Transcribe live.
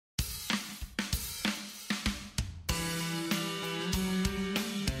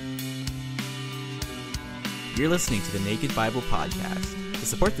You're listening to the Naked Bible Podcast. To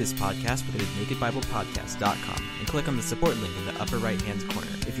support this podcast, visit nakedbiblepodcast.com and click on the support link in the upper right-hand corner.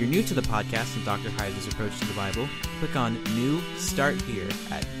 If you're new to the podcast and Dr. Heiser's approach to the Bible, click on New Start Here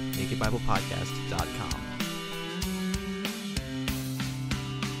at nakedbiblepodcast.com.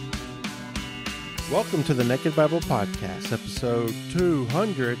 Welcome to the Naked Bible Podcast, episode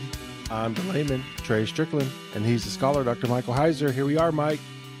 200. I'm the layman, Trey Strickland, and he's the scholar, Dr. Michael Heiser. Here we are, Mike.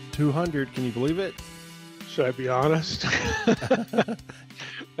 200. Can you believe it? Should I be honest?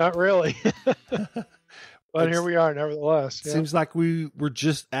 Not really. But here we are, nevertheless. Yeah. Seems like we were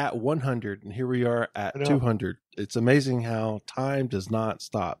just at 100, and here we are at 200. It's amazing how time does not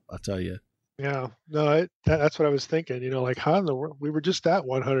stop, I tell you. Yeah. No, that's what I was thinking. Like, how in the world? We were just at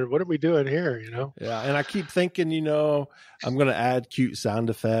 100. What are we doing here, Yeah, and I keep thinking, I'm going to add cute sound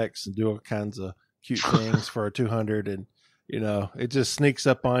effects and do all kinds of cute things for a 200, and, it just sneaks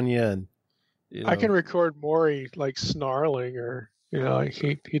up on you, and I can record Maury like snarling, or like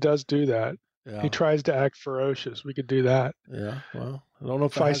he does do that. Yeah. He tries to act ferocious. We could do that. Yeah. Well, I don't know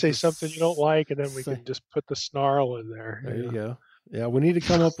if I say something you don't like, and then we can just put the snarl in there. There you go. Yeah, we need to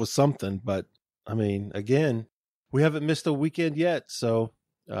come up with something, but I mean, again, we haven't missed a weekend yet, so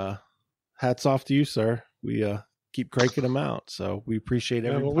hats off to you, sir. We keep cranking them out, so we appreciate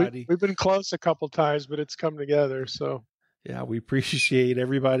everybody. We've been close a couple times, but it's come together. So yeah, we appreciate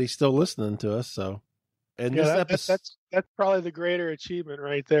everybody still listening to us. So, and yeah, this episode, that's probably the greater achievement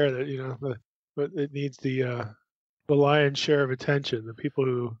right there. That but it needs the lion's share of attention. The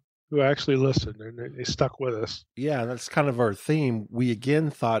people who actually listened and they stuck with us. Yeah, that's kind of our theme. We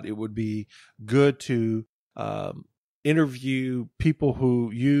again thought it would be good to interview people who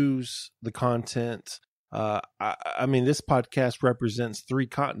use the content. I mean, this podcast represents 3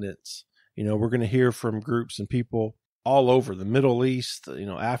 continents. We're going to hear from groups and people all over the Middle East,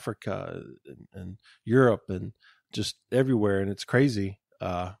 Africa and Europe and just everywhere. And it's crazy.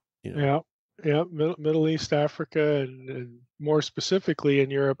 Yeah. Middle East, Africa, and more specifically in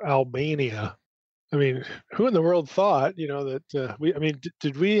Europe, Albania. I mean, who in the world thought, that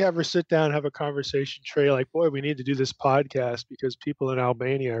did we ever sit down and have a conversation, Trey, like, boy, we need to do this podcast because people in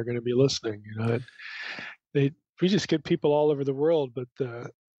Albania are going to be listening, we just get people all over the world, but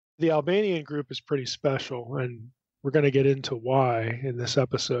the Albanian group is pretty special, and we're going to get into why in this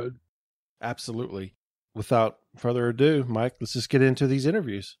episode. Absolutely. Without further ado, Mike, let's just get into these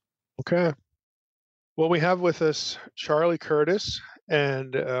interviews. Okay. Well, we have with us Charlie Curtis,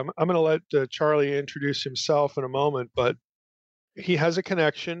 and I'm going to let Charlie introduce himself in a moment, but he has a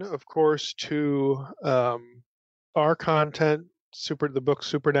connection, of course, to our content, the book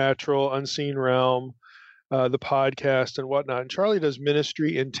Supernatural, Unseen Realm, the podcast, and whatnot. And Charlie does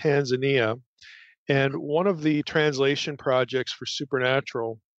ministry in Tanzania, and one of the translation projects for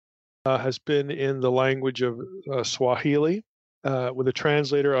Supernatural has been in the language of Swahili, with a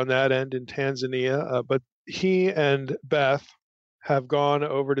translator on that end in Tanzania. But he and Beth have gone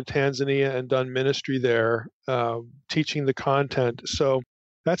over to Tanzania and done ministry there, teaching the content. So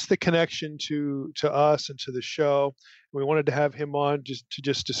that's the connection to us and to the show. We wanted to have him on just to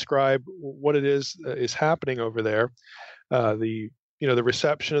describe what it is happening over there, the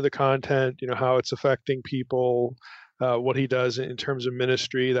reception of the content, how it's affecting people, what he does in terms of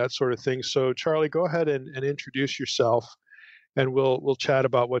ministry, that sort of thing. So Charlie, go ahead and introduce yourself, and we'll chat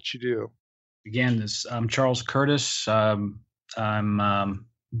about what you do. Again, I'm Charles Curtis. I'm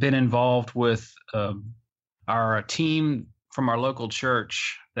been involved with our team from our local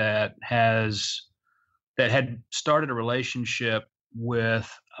church that had started a relationship with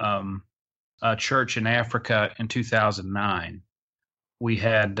a church in Africa in 2009. We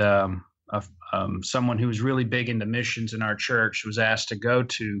had someone who was really big into missions in our church was asked to go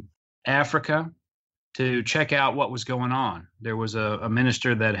to Africa to check out what was going on. There was a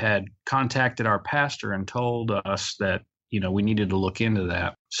minister that had contacted our pastor and told us that, we needed to look into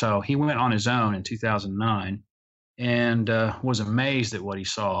that. So he went on his own in 2009 and was amazed at what he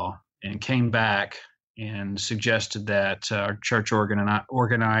saw, and came back and suggested that our church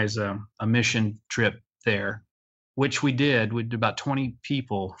organize a mission trip there, which we did. We did about 20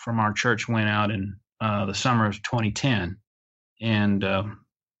 people from our church went out in the summer of 2010. And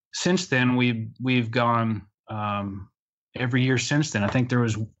since then, we've gone every year since then. I think there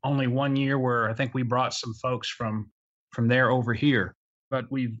was only one year where I think we brought some folks from there over here. But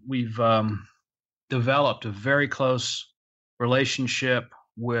we've developed a very close relationship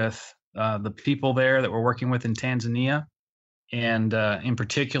with the people there that we're working with in Tanzania. And in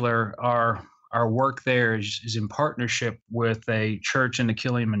particular, our work there is in partnership with a church in the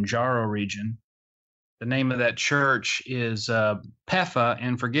Kilimanjaro region The name of that church is PEFA,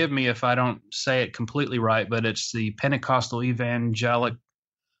 and forgive me if I don't say it completely right, but it's the Pentecostal Evangelic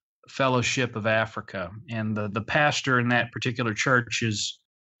Fellowship of Africa. And the pastor in that particular church is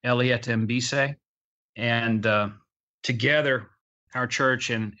Elietta Mbise. And together, our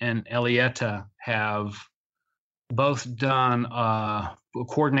church and Elietta have both done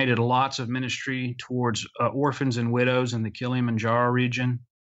coordinated lots of ministry towards orphans and widows in the Kilimanjaro region.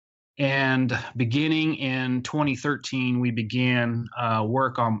 And beginning in 2013, we began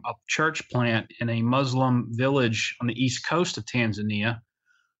work on a church plant in a Muslim village on the east coast of Tanzania,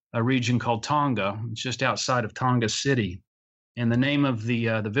 a region called Tonga. It's just outside of Tonga City. And the name of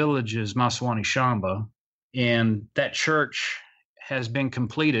the village is Maswani Shamba. And that church has been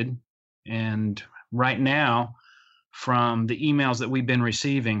completed. And right now, from the emails that we've been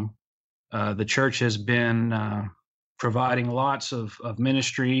receiving, the church has been providing lots of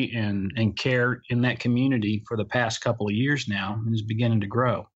ministry and care in that community for the past couple of years now, and is beginning to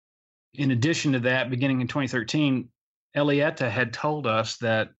grow. In addition to that, beginning in 2013, Elietta had told us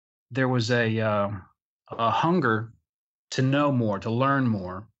that there was a hunger to know more, to learn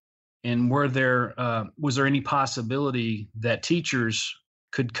more, and was there any possibility that teachers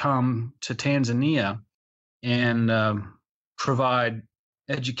could come to Tanzania and provide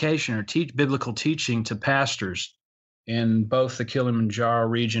education or teach biblical teaching to pastors in both the Kilimanjaro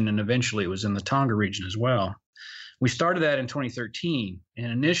region, and eventually it was in the Tonga region as well. We started that in 2013,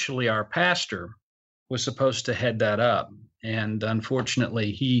 and initially our pastor was supposed to head that up, and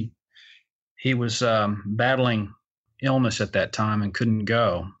unfortunately he was battling illness at that time and couldn't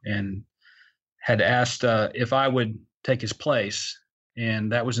go, and had asked if I would take his place,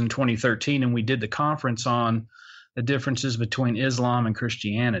 and that was in 2013, and we did the conference on the differences between Islam and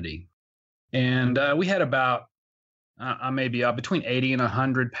Christianity, and we had about maybe between 80 and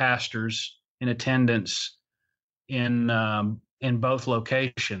 100 pastors in attendance in both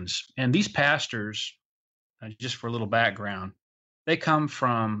locations. And these pastors, just for a little background, they come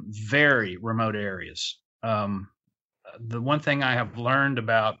from very remote areas. The one thing I have learned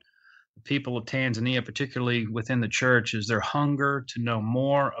about the people of Tanzania, particularly within the church, is their hunger to know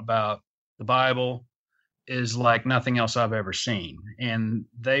more about the Bible is like nothing else I've ever seen. And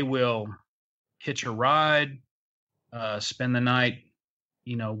they will hitch a ride, spend the night,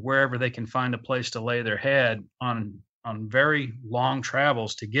 wherever they can find a place to lay their head on very long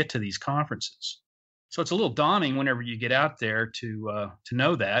travels to get to these conferences. So it's a little daunting whenever you get out there to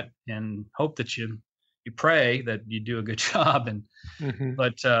know that, and hope that you pray that you do a good job. And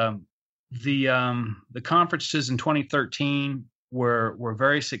but the conferences in 2013 were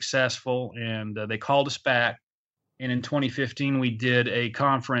very successful, and they called us back. And in 2015, we did a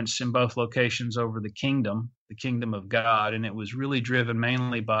conference in both locations over the kingdom of God. And it was really driven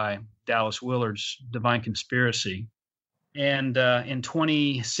mainly by Dallas Willard's Divine Conspiracy. And in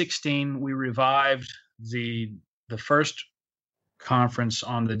 2016, we revived the first conference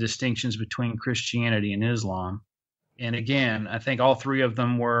on the distinctions between Christianity and Islam. And again, I think all three of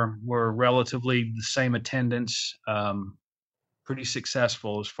them were relatively the same attendance, pretty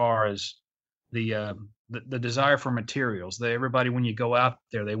successful as far as the desire for materials. Everybody, when you go out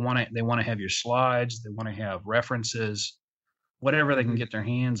there, they want to have your slides, they want to have references, whatever they can get their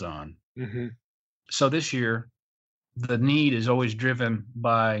hands on. So this year, the need is always driven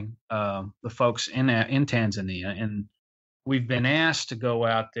by the folks in Tanzania, and we've been asked to go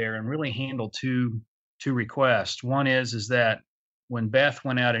out there and really handle two requests. One is that when Beth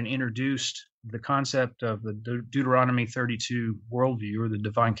went out and introduced the concept of the Deuteronomy 32 worldview, or the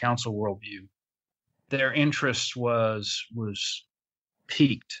Divine Council worldview, their interest was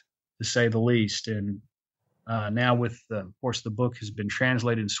piqued, to say the least. And now with, of course, the book has been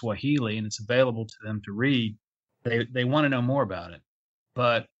translated in Swahili and it's available to them to read, they want to know more about it.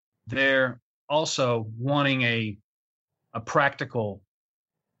 But they're also wanting a practical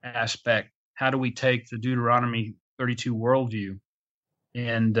aspect. How do we take the Deuteronomy 32 worldview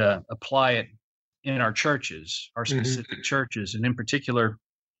and apply it in our churches, our specific churches? And in particular,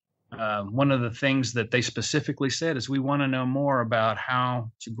 one of the things that they specifically said is we want to know more about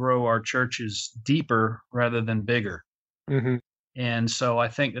how to grow our churches deeper rather than bigger. And so I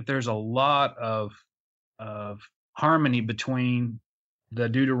think that there's a lot of harmony between the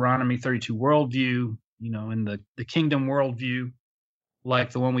Deuteronomy 32 worldview, and the kingdom worldview,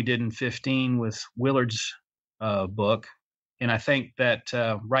 like the one we did in 15 with Willard's book. And I think that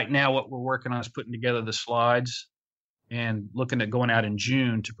right now what we're working on is putting together the slides and looking at going out in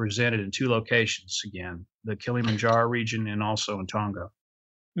June to present it in two locations again, the Kilimanjaro region and also in Tonga.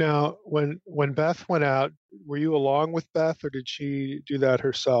 Now, when Beth went out, were you along with Beth, or did she do that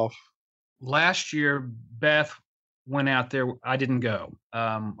herself? last year, Beth went out there. I didn't go.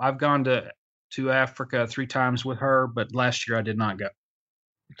 I've gone to Africa 3 times with her, but last year I did not go.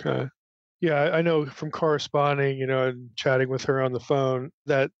 Okay. Yeah, I know from corresponding, and chatting with her on the phone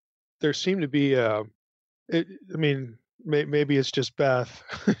that there seemed to be I mean, maybe it's just Beth.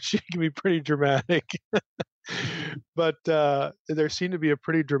 She can be pretty dramatic, but there seemed to be a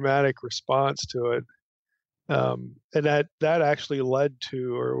pretty dramatic response to it, and that actually led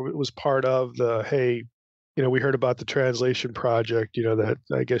to, or it was part of the, hey, we heard about the translation project, that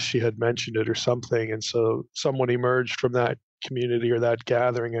I guess she had mentioned it or something, and so someone emerged from that community or that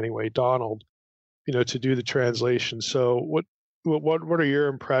gathering anyway, Donald, to do the translation. So what are your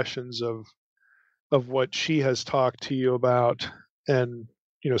impressions of what she has talked to you about, and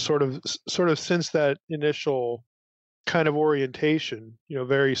sort of since that initial kind of orientation,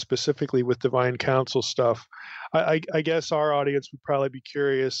 very specifically with divine counsel stuff. I guess our audience would probably be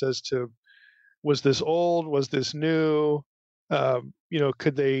curious as to, was this old, was this new?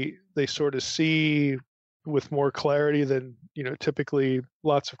 Could they sort of see with more clarity than typically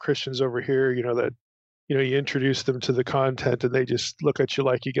lots of Christians over here, that you introduce them to the content and they just look at you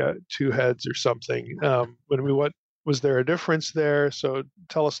like you got two heads or something. What was there a difference there? So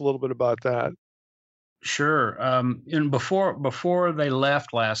tell us a little bit about that. Sure. And before they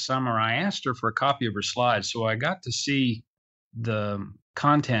left last summer, I asked her for a copy of her slides, so I got to see the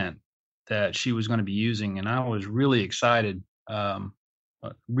content that she was going to be using, and I was really excited.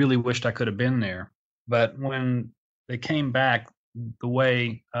 Really wished I could have been there, but when they came back, the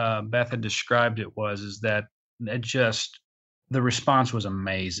way Beth had described it is that the response was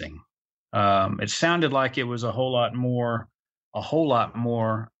amazing. It sounded like it was a whole lot more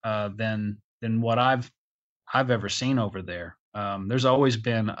than what I've ever seen over there. There's always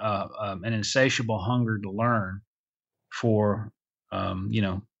been an insatiable hunger to learn for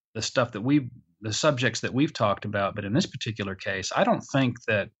the stuff that the subjects that we've talked about. But in this particular case, I don't think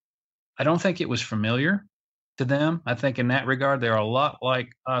it was familiar to them. I think in that regard, they're a lot like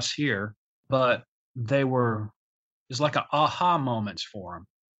us here, but it's like a aha moments for them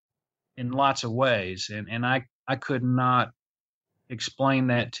in lots of ways. And I could not explain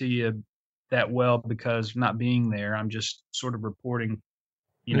that to you that well, because not being there, I'm just sort of reporting,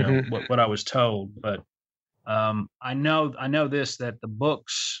 what I was told. But I know this, that the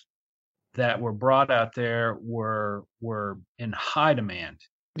books that were brought out there were in high demand.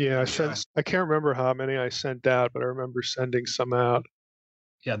 Yeah, I can't remember how many I sent out, but I remember sending some out.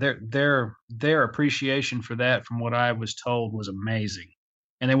 Yeah, their appreciation for that, from what I was told, was amazing,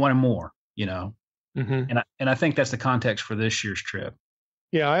 and they wanted more. Mm-hmm. And I think that's the context for this year's trip.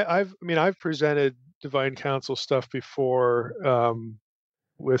 Yeah, I've presented divine counsel stuff before,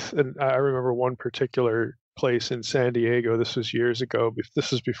 and I remember one particular place in San Diego. This was years ago.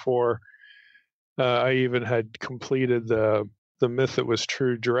 This was before I even had completed the myth that was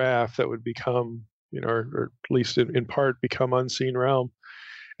true draft that would become, or at least in part become Unseen Realm.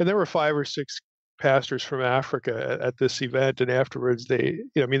 And there were 5 or 6 pastors from Africa at this event, and afterwards they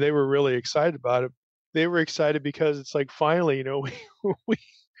were really excited about it. They were excited because it's like, finally, we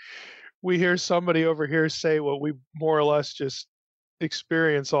we hear somebody over here say what we more or less just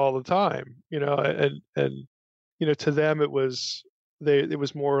experience all the time, and to them it was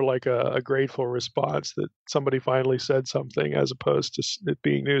more like a grateful response that somebody finally said something, as opposed to it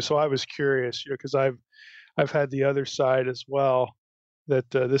being new. So I was curious, because I've had the other side as well, that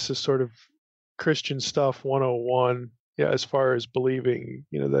this is sort of Christian stuff 101, yeah, as far as believing,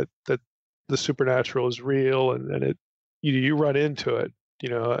 that the supernatural is real, and it you run into it,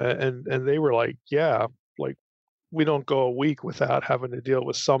 and they were like, yeah, like, we don't go a week without having to deal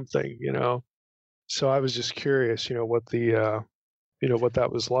with something, So I was just curious, what what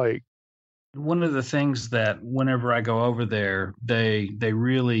that was like. One of the things that whenever I go over there, they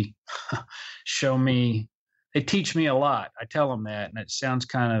really show me, they teach me a lot. I tell them that, and it sounds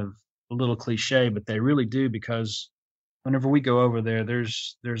kind of a little cliche, but they really do, because whenever we go over there,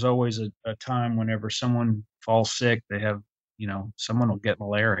 there's always a time whenever someone falls sick, they have, someone will get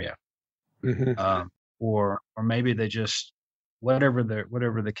malaria, Mm-hmm. or maybe they just, whatever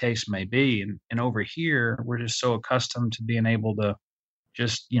the case may be. And over here, we're just so accustomed to being able to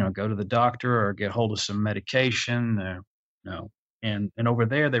just, go to the doctor or get hold of some medication. And over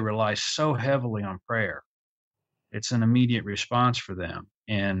there, they rely so heavily on prayer. It's an immediate response for them.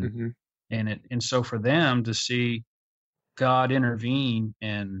 Mm-hmm. And so for them to see God intervene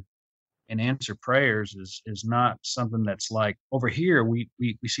and answer prayers is not something that's like, over here we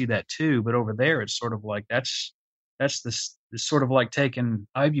see that too, but over there it's sort of like, that's this it's sort of like taking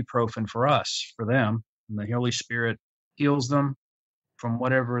ibuprofen for us, for them, and the Holy Spirit heals them from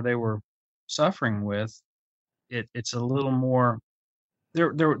whatever they were suffering with, it's a little more.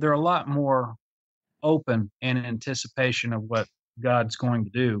 They're a lot more open in anticipation of what God's going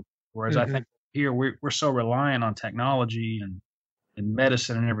to do. Whereas I Hmm. think here we're so reliant on technology and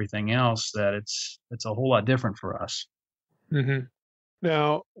medicine and everything else that it's a whole lot different for us. Hmm.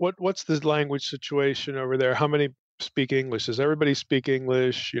 Now, what's the language situation over there? How many speak English? Does everybody speak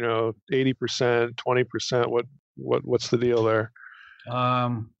English? 80%, 20%. What's the deal there?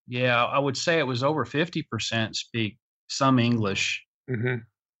 Yeah, I would say it was over 50% speak some English. Hmm.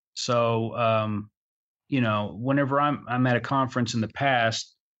 So, whenever I'm at a conference in the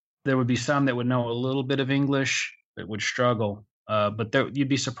past, there would be some that would know a little bit of English that would struggle. But you'd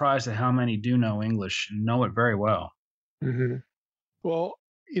be surprised at how many do know English and know it very well. Hmm. Well,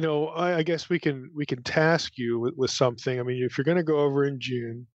 I guess we can task you with something. I mean, if you're going to go over in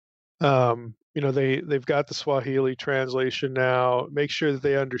June, they've got the Swahili translation now. Make sure that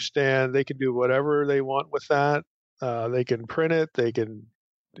they understand. They can do whatever they want with that. They can print it. They can,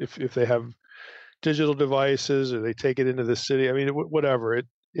 if they have digital devices or they take it into the city. I mean, whatever.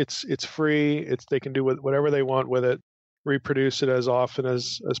 It's free. They can do whatever they want with it. Reproduce it as often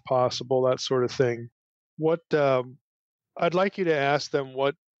as possible. That sort of thing. What I'd like you to ask them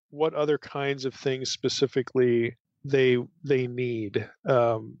what other kinds of things specifically they need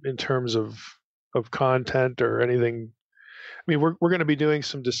in terms of content or anything. I mean, we're going to be doing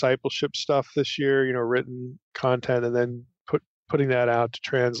some discipleship stuff this year, written content, and then putting that out to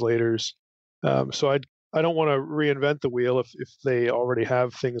translators. So I don't want to reinvent the wheel if they already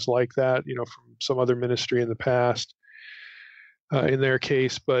have things like that, from some other ministry in the past, in their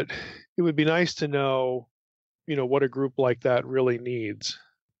case. But it would be nice to know, what a group like that really needs,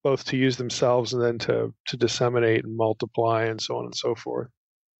 both to use themselves and then to disseminate and multiply and so on and so forth.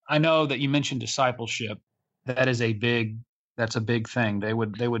 I know that you mentioned discipleship. That is that's a big thing. They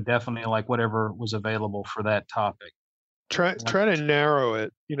would definitely like whatever was available for that topic. Try to narrow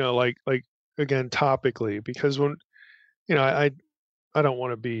it, like again topically, because when I don't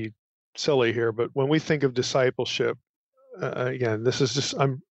want to be silly here, but when we think of discipleship, again, this is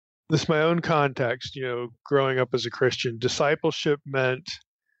my own context. Growing up as a Christian, discipleship meant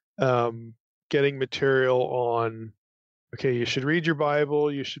getting material on. Okay, you should read your Bible,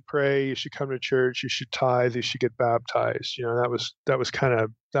 you should pray, you should come to church, you should tithe, you should get baptized. That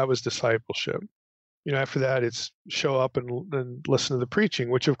was discipleship. After that, it's show up and listen to the preaching.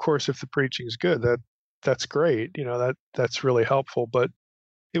 Which, of course, if the preaching's good, that's great. That's really helpful. But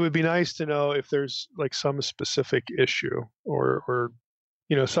it would be nice to know if there's like some specific issue or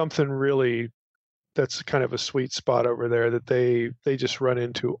something really that's kind of a sweet spot over there that they just run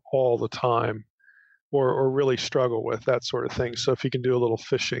into all the time or really struggle with, that sort of thing. So if you can do a little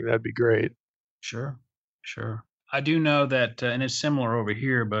fishing, that'd be great. Sure, sure. I do know that, and it's similar over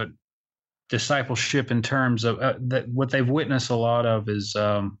here, but discipleship in terms of that what they've witnessed a lot of is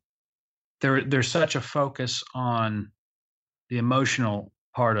there's such a focus on the emotional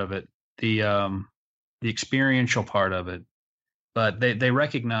part of it, the experiential part of it, but they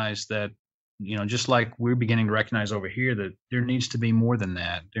recognize that just like we're beginning to recognize over here that there needs to be more than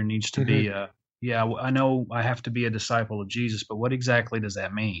that. There needs to be yeah, I know I have to be a disciple of Jesus, but what exactly does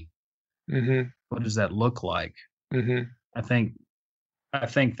that mean? Mm-hmm. What does that look like? Mm-hmm. I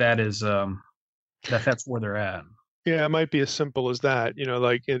think that is that's where they're at. Yeah, it might be as simple as that.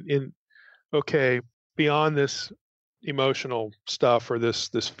 Like in okay, beyond this emotional stuff or this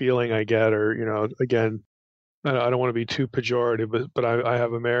feeling I get, or again, I don't want to be too pejorative, but I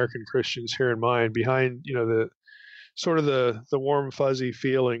have American Christians here in mind behind the sort of the warm fuzzy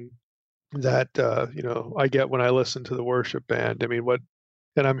feeling that I get when I listen to the worship band. I mean,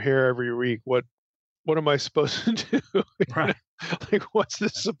 and I'm here every week. What am I supposed to do? Right. Like, what's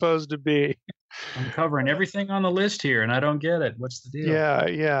this supposed to be? I'm covering everything on the list here, and I don't get it. What's the deal?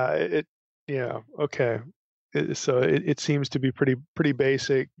 Yeah. Okay. So it seems to be pretty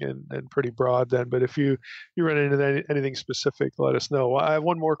basic and pretty broad then. But if you run into anything specific, let us know. Well, I have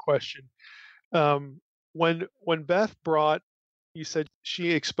one more question. When Beth you said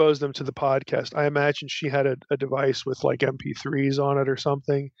she exposed them to the podcast. I imagine she had a device with like MP3s on it or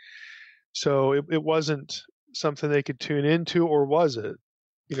something. So it wasn't something they could tune into, or was it?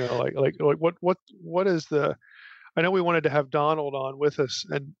 Like what is the? I know we wanted to have Donald on with us,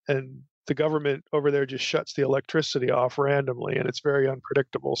 and the government over there just shuts the electricity off randomly, and it's very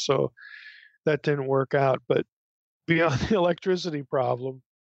unpredictable. So that didn't work out. But beyond the electricity problem,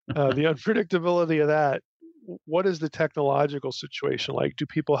 the unpredictability of that, what is the technological situation like? Do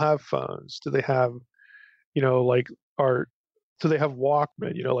people have phones? Do they have, like art? Do they have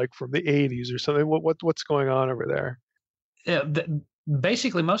Walkman? Like from the '80s or something? What's going on over there? Yeah,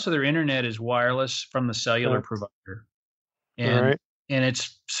 basically most of their internet is wireless from the cellular provider, and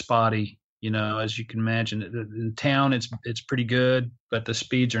it's spotty. As you can imagine, in town it's pretty good, but the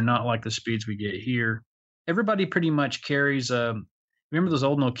speeds are not like the speeds we get here. Everybody pretty much carries remember those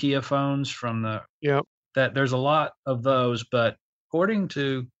old Nokia phones from that there's a lot of those, but according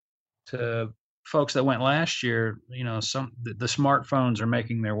to folks that went last year, the smartphones are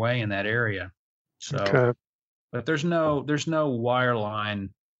making their way in that area. So, but there's no wireline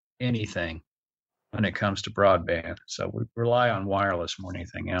anything when it comes to broadband. So we rely on wireless more than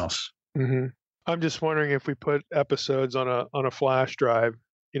anything else. Mm-hmm. I'm just wondering if we put episodes on a flash drive,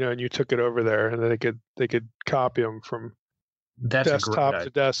 and you took it over there, and then they could copy them from desktop to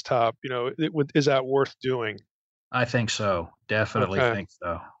desktop. Is that worth doing? I think so. Definitely think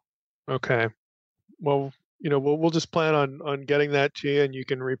so. Okay. Well, we'll just plan on getting that to you, and you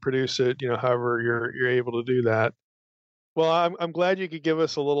can reproduce it, however you're able to do that. Well, I'm glad you could give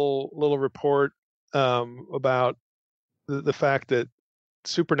us a little report about the fact that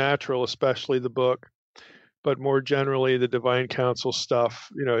Supernatural, especially the book, but more generally the Divine Counsel stuff,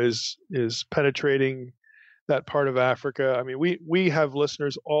 is penetrating that part of Africa. I mean, we have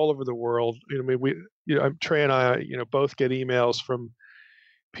listeners all over the world. Trey and I, both get emails from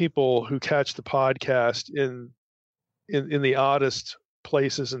people who catch the podcast in the oddest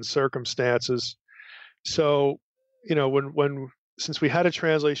places and circumstances. So, since we had a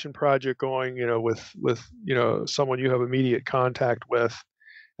translation project going, with someone you have immediate contact with,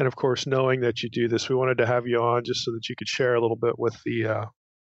 and of course, knowing that you do this, we wanted to have you on just so that you could share a little bit with the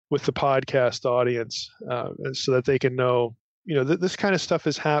podcast audience, and so that they can know, this kind of stuff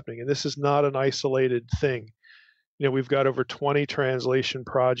is happening, and this is not an isolated thing. We've got over 20 translation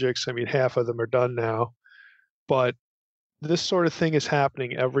projects. I mean, half of them are done now, but this sort of thing is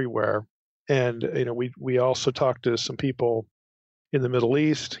happening everywhere. And, we also talked to some people in the Middle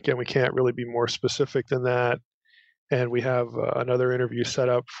East. Again, we can't really be more specific than that. And we have another interview set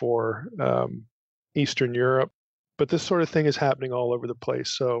up for Eastern Europe. But this sort of thing is happening all over the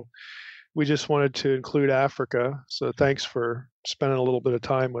place. So we just wanted to include Africa. So thanks for spending a little bit of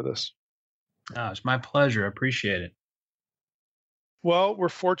time with us. It's my pleasure. I appreciate it. Well, we're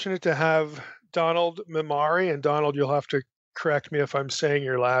fortunate to have Donald Mimari. And Donald, you'll have to correct me if I'm saying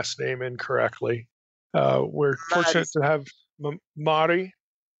your last name incorrectly. We're fortunate to have Mari.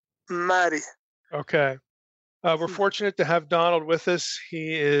 Mari. Okay. We're fortunate to have Donald with us.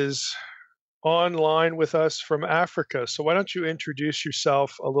 He is online with us from Africa. So why don't you introduce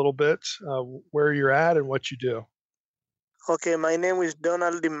yourself a little bit, where you're at and what you do? Okay, my name is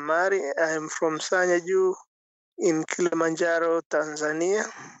Donald Mari. I'm from Sanyaju in Kilimanjaro, Tanzania.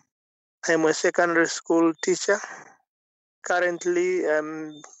 I'm a secondary school teacher. Currently,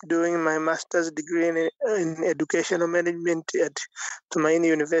 I'm doing my master's degree in educational management at Tumaini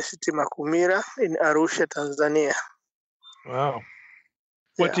University, Makumira in Arusha, Tanzania. Wow.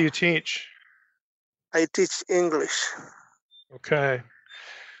 What do you teach? I teach English. Okay.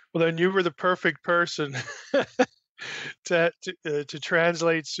 Well, then you were the perfect person to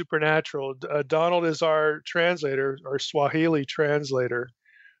translate Supernatural. Donald is our translator, our Swahili translator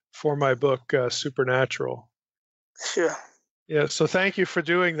for my book, Supernatural. Sure. Yeah, so thank you for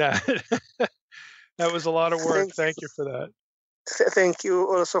doing that. That was a lot of work. Thank you for that. Thank you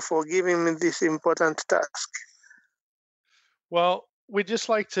also for giving me this important task. Well, we'd just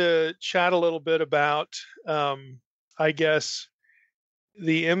like to chat a little bit about, I guess,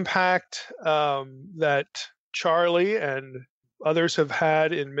 the impact that Charlie and others have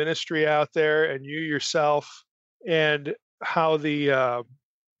had in ministry out there, and you yourself, and how the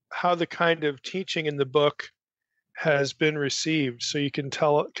kind of teaching in the book has been received. So can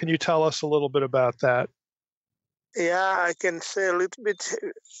you tell us a little bit about that? Yeah, I can say a little bit.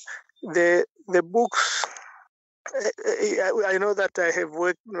 The books, I know that I have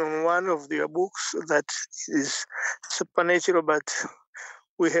worked on one of your books that is supernatural, but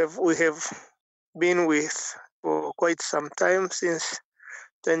we have been with for quite some time. Since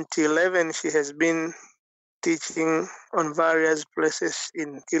 2011, she has been teaching on various places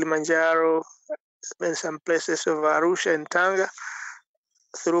in Kilimanjaro and some places of Arusha and Tanga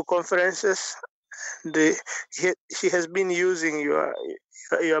through conferences. She has been using your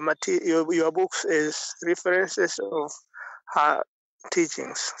books as references of her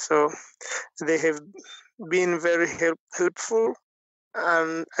teachings. So they have been very helpful.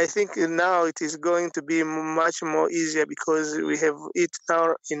 And I think now it is going to be much more easier because we have it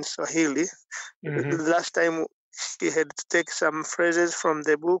now in Swahili. Mm-hmm. The last time she had to take some phrases from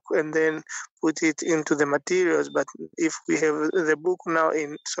the book and then put it into the materials. But if we have the book now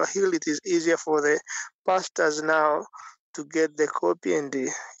in Swahili, it is easier for the pastors now to get the copy and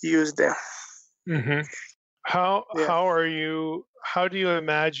use them. Mm-hmm. How do you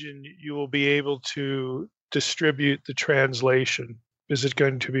imagine you will be able to distribute the translation? Is it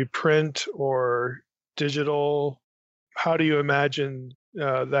going to be print or digital? How do you imagine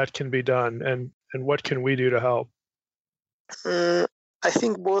that can be done, and what can we do to help? I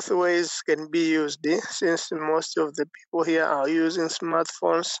think both ways can be used, since most of the people here are using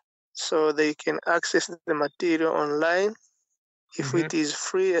smartphones, so they can access the material online if it is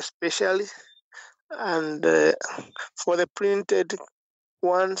free, especially. And for the printed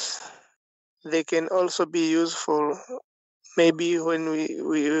ones, they can also be useful. Maybe when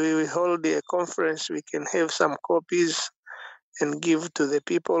we hold a conference, we can have some copies and give to the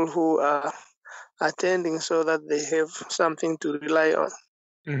people who are attending so that they have something to rely on.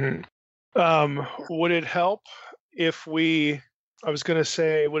 Would it help if would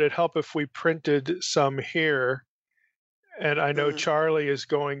it help if we printed some here? And I know Charlie is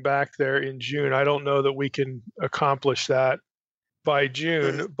going back there in June. I don't know that we can accomplish that by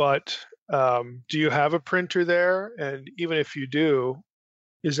June, but do you have a printer there? And even if you do,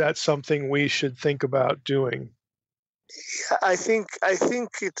 is that something we should think about doing? I think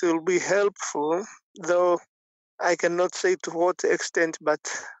it will be helpful, though I cannot say to what extent, but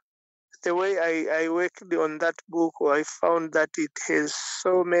the way I worked on that book, I found that it has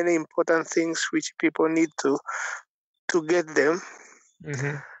so many important things which people need to get them.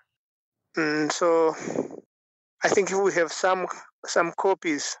 And so I think if we have some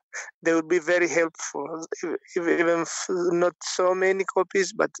copies, they would be very helpful. Even not so many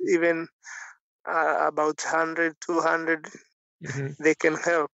copies, but even about 100, 200, they can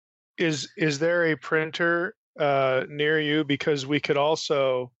help. Is there a printer near you? Because we could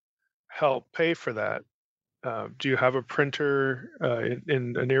also help pay for that. Do you have a printer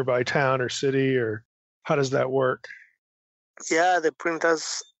in a nearby town or city, or how does that work? Yeah, the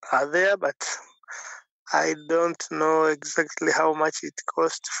printers are there, but I don't know exactly how much it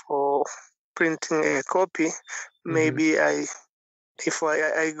costs for printing a copy. Maybe if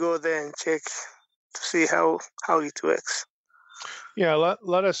I go there and check to see how it works. Yeah,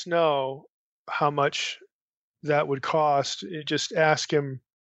 let us know how much that would cost. Just ask him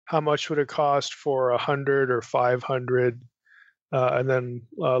how much would it cost for 100 or 500, and then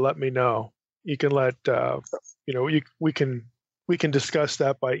let me know. You can let we can discuss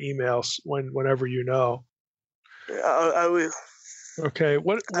that by emails whenever you know. I will. Okay.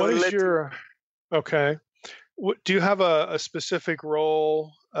 What is your okay? Do you have a specific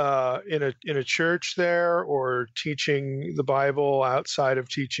role in a church there, or teaching the Bible outside of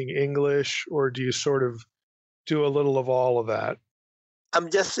teaching English, or do you sort of do a little of all of that? I'm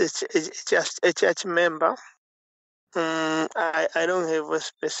just a church member. I don't have a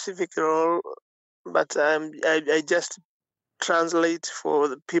specific role, but I just translate for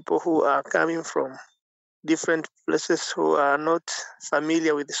the people who are coming from different places who are not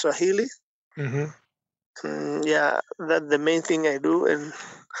familiar with Swahili. Yeah, that's the main thing I do, and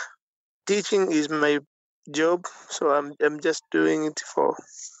teaching is my job, so I'm just doing it for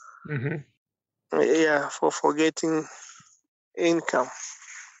for getting income.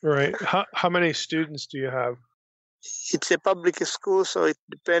 Right. How many students do you have? It's a public school, so it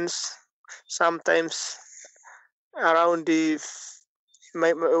depends. Sometimes around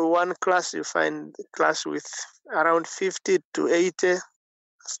my one class, you find a class with around 50 to 80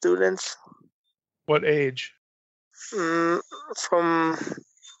 students. What age? From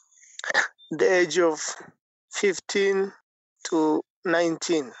the age of 15 to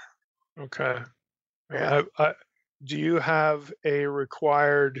 19. Okay. Yeah. Do you have a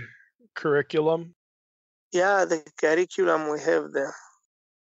required curriculum? Yeah, the curriculum we have there.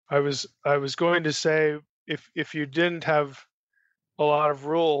 I was going to say, if you didn't have a lot of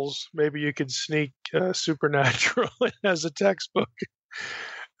rules, maybe you could sneak Supernatural in as a textbook.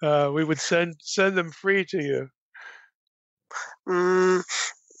 We would send them free to you.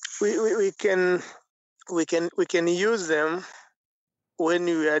 We can use them when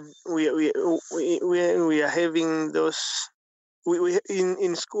we are having those. We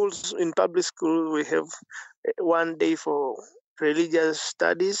in schools, in public schools, we have one day for religious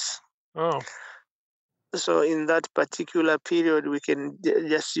studies. Oh. So in that particular period, we can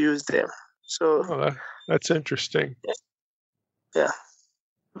just use them. So that's interesting. Yeah.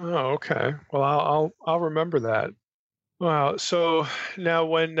 Oh, okay. Well, I'll remember that. Wow. So now,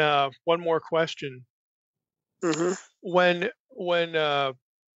 when one more question. When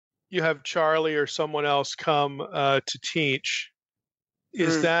you have Charlie or someone else come to teach,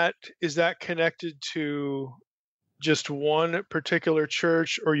 is that connected to just one particular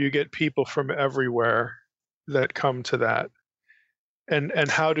church, or you get people from everywhere? that come to that? And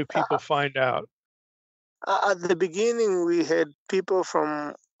how do people find out? At the beginning, we had people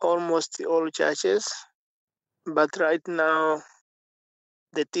from almost all churches, but right now,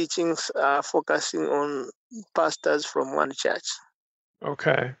 the teachings are focusing on pastors from one church.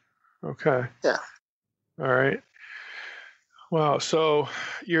 Okay. Yeah. All right. Wow. So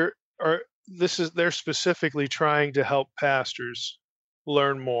they're specifically trying to help pastors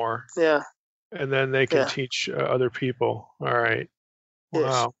learn more, Yeah. and then they can Yeah. teach other people. All right. Yes.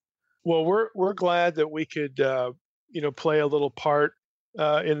 Wow. Well, we're glad that we could play a little part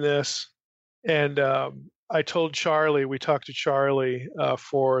in this. And we talked to Charlie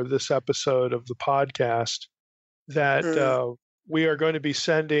for this episode of the podcast that we are going to be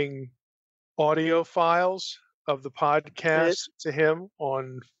sending audio files of the podcast Yes. to him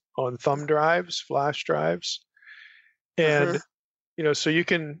on thumb drives, flash drives, and so you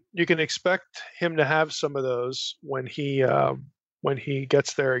can expect him to have some of those when he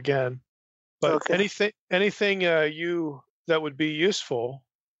gets there again. But Okay. anything you that would be useful,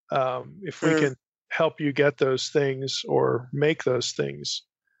 if we can help you get those things or make those things,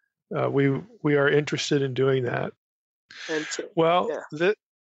 we are interested in doing that. And so, Well, yeah.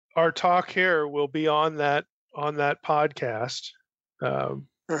 our talk here will be on that podcast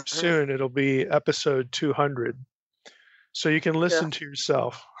soon. It'll be episode 200, so you can listen to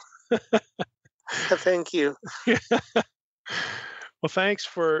yourself. Thank you. Well, thanks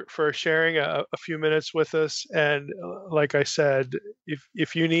for sharing a few minutes with us. And like I said,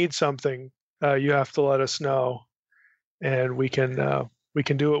 if you need something, you have to let us know, and we can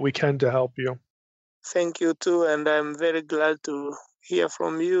do what we can to help you. Thank you too, and I'm very glad to hear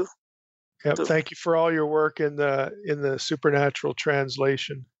from you. Yep. too. Thank you for all your work in the supernatural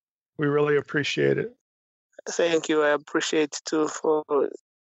translation. We really appreciate it. Thank you. I appreciate too for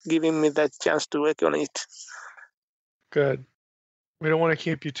giving me that chance to work on it. Good. We don't want to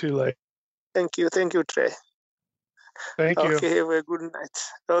keep you too late. Thank you, Trey. Thank you. Okay, have a good night.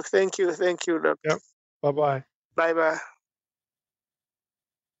 Oh, thank you, Doc. Yep. Bye-bye. Bye-bye.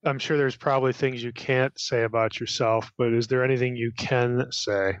 I'm sure there's probably things you can't say about yourself, but is there anything you can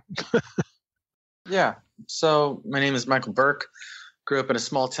say? Yeah. So my name is Michael Burke. Grew up in a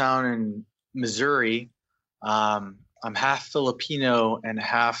small town in Missouri. I'm half Filipino and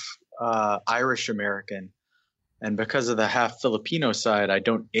half Irish American. And because of the half Filipino side, I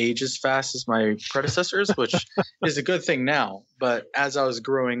don't age as fast as my predecessors, which is a good thing now. But as I was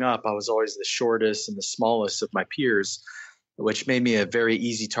growing up, I was always the shortest and the smallest of my peers, which made me a very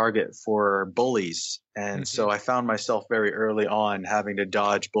easy target for bullies. And so I found myself very early on having to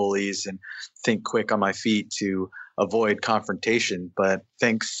dodge bullies and think quick on my feet to avoid confrontation. But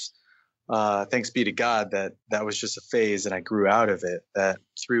thanks be to God that was just a phase and I grew out of it. That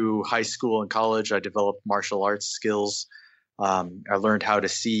through high school and college, I developed martial arts skills. I learned how to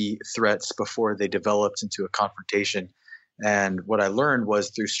see threats before they developed into a confrontation. And what I learned was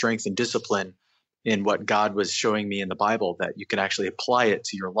through strength and discipline in what God was showing me in the Bible, that you can actually apply it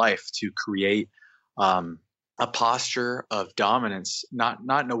to your life to create a posture of dominance, not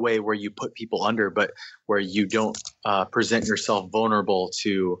in a way where you put people under, but where you don't present yourself vulnerable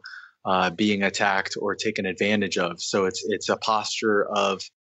to being attacked or taken advantage of. So it's a posture of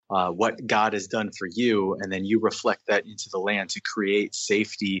what God has done for you, and then you reflect that into the land to create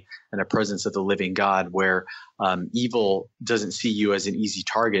safety and a presence of the living God, where evil doesn't see you as an easy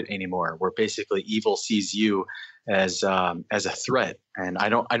target anymore. Where basically evil sees you as a threat. And I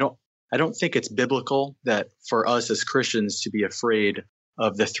don't think it's biblical that for us as Christians to be afraid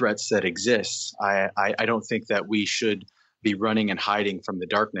of the threats that exist. I don't think that we should be running and hiding from the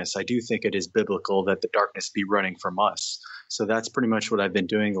darkness. I do think it is biblical that the darkness be running from us. So that's pretty much what I've been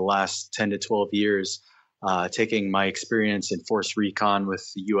doing the last 10 to 12 years, taking my experience in force recon with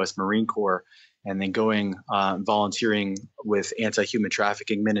the U.S. Marine Corps, and then going volunteering with anti-human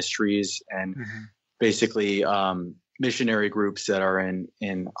trafficking ministries and basically missionary groups that are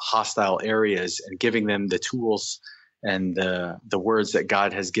in hostile areas, and giving them the tools and the words that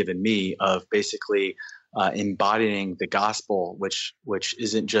God has given me of basically embodying the gospel, which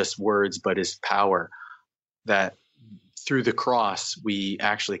isn't just words, but is power. That through the cross, we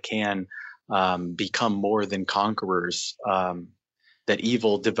actually can become more than conquerors. That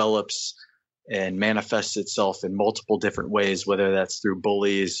evil develops and manifests itself in multiple different ways, whether that's through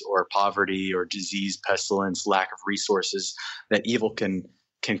bullies or poverty or disease, pestilence, lack of resources. That evil can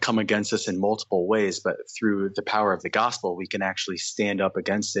come against us in multiple ways, but through the power of the gospel, we can actually stand up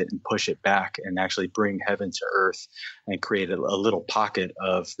against it and push it back and actually bring heaven to earth and create a little pocket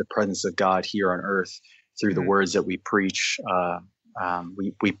of the presence of God here on earth through the words that we preach.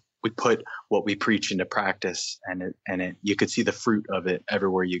 We put what we preach into practice, and you could see the fruit of it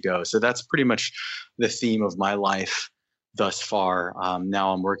everywhere you go. So that's pretty much the theme of my life thus far.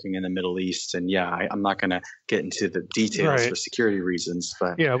 Now I'm working in the Middle East, and I'm not going to get into the details for security reasons,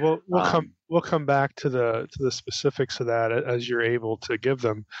 but we'll come back to the specifics of that as you're able to give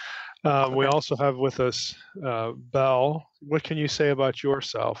them. Okay. We also have with us Belle. What can you say about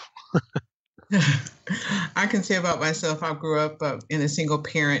yourself? I can say about myself, I grew up in a single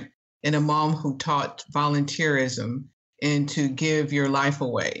parent and a mom who taught volunteerism and to give your life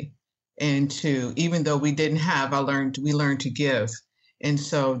away. And to, even though we didn't have, we learned to give. And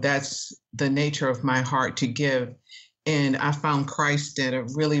so that's the nature of my heart, to give. And I found Christ at a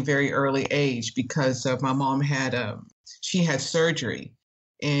really very early age because my mom she had surgery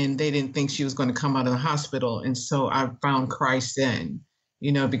and they didn't think she was going to come out of the hospital. And so I found Christ then,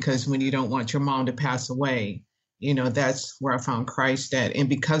 because when you don't want your mom to pass away, that's where I found Christ at. And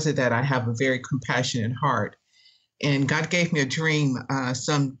because of that, I have a very compassionate heart. And God gave me a dream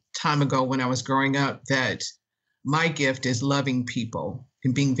some time ago when I was growing up that my gift is loving people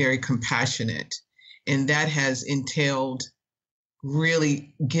and being very compassionate. And that has entailed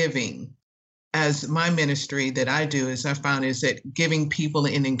really giving. As my ministry that I do is that giving people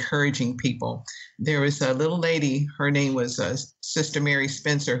and encouraging people. There was a little lady, her name was Sister Mary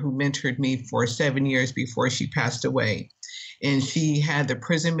Spencer, who mentored me for 7 years before she passed away. And she had the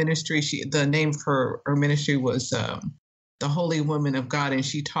prison ministry. The name for her ministry was the Holy Woman of God. And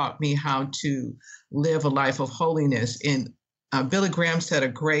she taught me how to live a life of holiness. And Billy Graham said a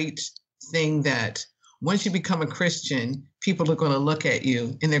great thing that once you become a Christian, people are going to look at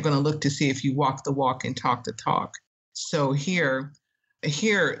you and they're going to look to see if you walk the walk and talk the talk. So here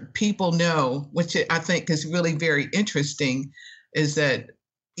people know, which I think is really very interesting, is that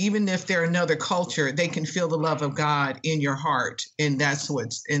even if they're another culture, they can feel the love of God in your heart. And that's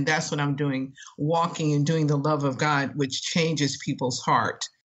what I'm doing, walking and doing the love of God, which changes people's heart.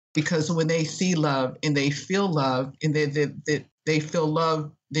 Because when they see love and they feel love and they feel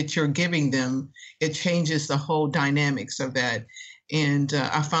love that you're giving them, it changes the whole dynamics of that. And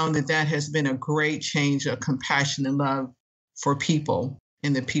I found that has been a great change of compassion and love for people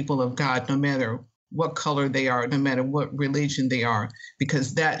and the people of God, no matter what color they are, no matter what religion they are,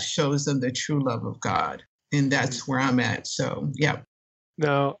 because that shows them the true love of God. And that's where I'm at. So, yeah.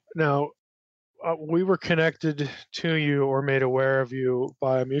 Now, we were connected to you or made aware of you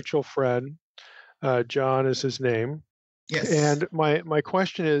by a mutual friend. John is his name. Yes. And my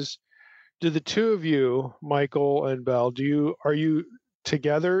question is, do the two of you, Michael and Belle, are you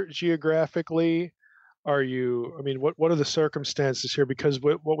together geographically? What are the circumstances here? Because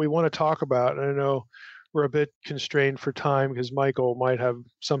what we want to talk about, and I know we're a bit constrained for time because Michael might have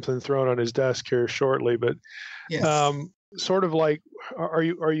something thrown on his desk here shortly, but yes. Sort of like, are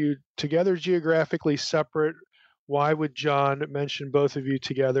you together geographically, separate? Why would John mention both of you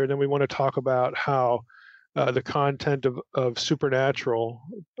together? And then we want to talk about how the content of Supernatural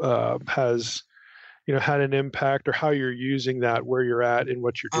has had an impact, or how you're using that where you're at and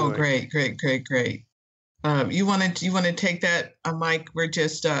what you're doing. Oh, great. You want to take that, Mike? We're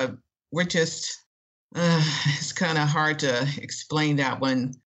just it's kind of hard to explain that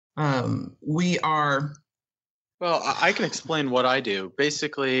one. We are. Well, I can explain what I do.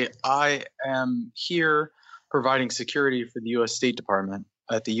 Basically, I am here providing security for the U.S. State Department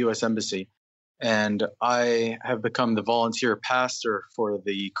at the U.S. Embassy. And I have become the volunteer pastor for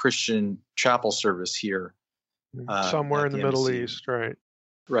the Christian chapel service here. Somewhere in the Middle East, right?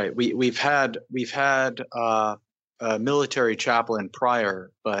 Right. We've had a military chaplain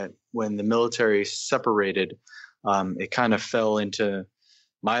prior, but when the military separated, it kind of fell into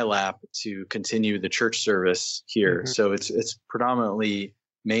my lap to continue the church service here. Mm-hmm. So it's predominantly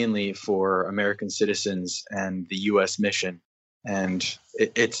mainly for American citizens and the U.S. mission. And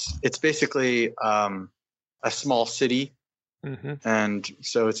it's basically a small city. Mm-hmm. And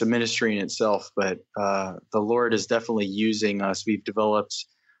so it's a ministry in itself, but the Lord is definitely using us. We've developed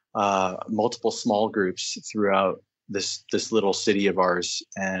multiple small groups throughout this little city of ours.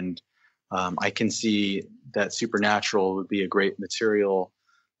 And I can see that Supernatural would be a great material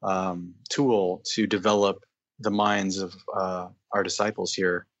tool to develop the minds of our disciples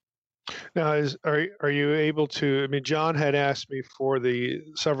here. Now, are you able to? I mean, John had asked me for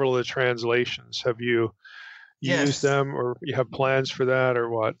several of the translations. Have you used them, or you have plans for that, or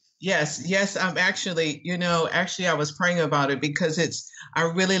what? Yes. I'm actually, I was praying about it because I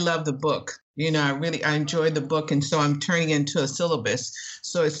really love the book. I enjoyed the book, and so I'm turning it into a syllabus.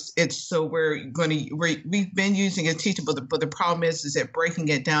 So we've been using it teachable, but the problem is that breaking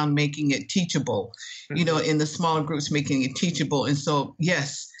it down, making it teachable, mm-hmm. In the smaller groups, making it teachable. And so,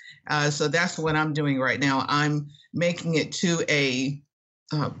 yes. So that's what I'm doing right now. I'm making it to a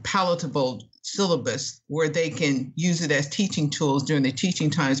palatable syllabus where they can use it as teaching tools during the teaching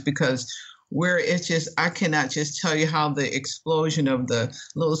times, because where it's just, I cannot just tell you how the explosion of the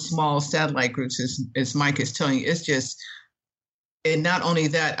little small satellite groups, as Mike is telling you, it's just, and not only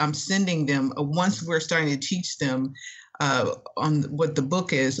that, I'm sending them, once we're starting to teach them on what the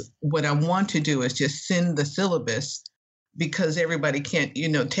book is, what I want to do is just send the syllabus, because everybody can't,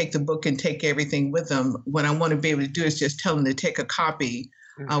 take the book and take everything with them. What I want to be able to do is just tell them to take a copy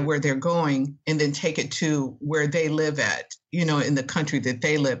where they're going, and then take it to where they live at, in the country that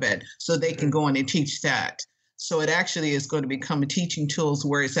they live at, so they can go on and teach that. So it actually is going to become a teaching tools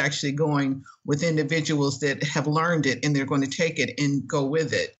where it's actually going with individuals that have learned it, and they're going to take it and go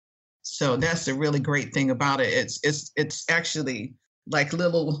with it. So that's the really great thing about it. It's actually like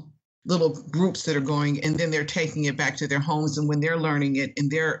little groups that are going, and then they're taking it back to their homes, and when they're learning it and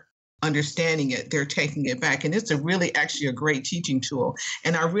they're understanding it, they're taking it back. And it's actually a great teaching tool.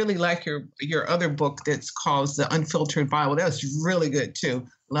 And I really like your other book that's called The Unfiltered Bible. That's really good too.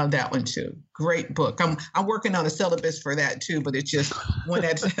 Love that one too. Great book. I'm working on a syllabus for that too, but it's just one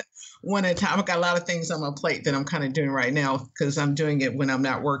at a time. I've got a lot of things on my plate that I'm kind of doing right now, because I'm doing it when I'm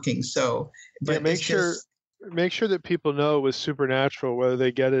not working. So, but make sure that people know with Supernatural, whether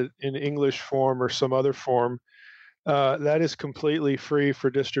they get it in English form or some other form, that is completely free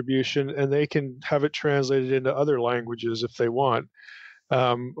for distribution, and they can have it translated into other languages if they want.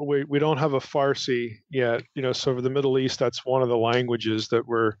 We don't have a Farsi yet, so for the Middle East, that's one of the languages that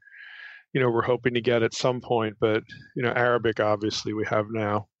we're hoping to get at some point. But Arabic, obviously, we have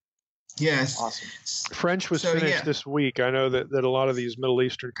now. Yes. Awesome. French was finished this week. I know that a lot of these Middle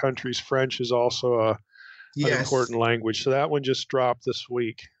Eastern countries, French is also an important language. So that one just dropped this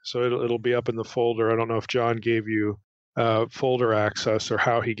week. So it'll be up in the folder. I don't know if John gave you folder access or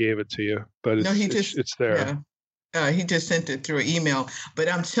how he gave it to you, but it's there. Yeah. He just sent it through an email. But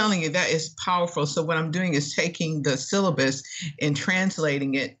I'm telling you, that is powerful. So what I'm doing is taking the syllabus and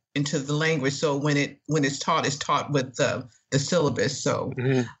translating it into the language. So when it's taught with the syllabus. So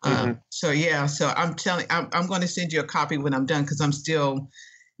so I'm going to send you a copy when I'm done, because I'm still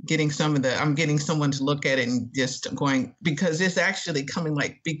getting I'm getting someone to look at it and just going, because it's actually coming,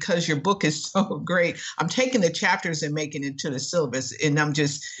 because your book is so great, I'm taking the chapters and making it to the syllabus, and I'm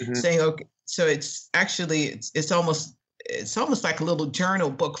just saying, okay, so it's actually, it's almost like a little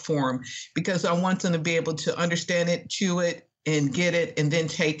journal book form, because I want them to be able to understand it, chew it, and get it, and then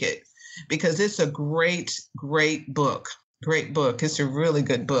take it, because it's a great book. It's a really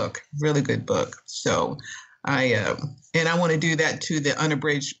good book. So I want to do that to the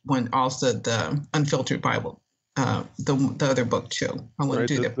unabridged one, also the Unfiltered Bible, the other book too. I want to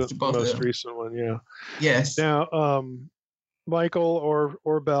do that. The most recent one, yeah. Yes. Now, Michael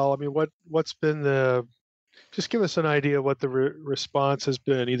or Belle, I mean, what's been just give us an idea of what the response has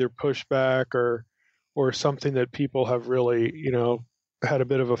been, either pushback or something that people have really, had a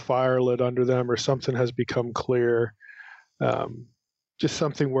bit of a fire lit under them, or something has become clear. Just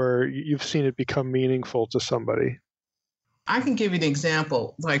something where you've seen it become meaningful to somebody. I can give you an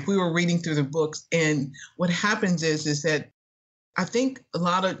example. Like, we were reading through the books, and what happens is that I think a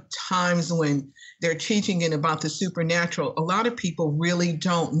lot of times when they're teaching it about the supernatural, a lot of people really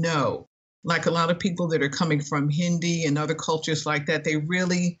don't know. Like, a lot of people that are coming from Hindi and other cultures like that, they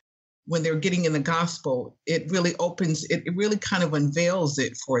really, when they're getting in the gospel, it really kind of unveils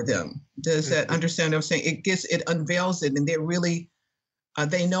it for them. Does that understand what I'm saying? It unveils it, and they're really,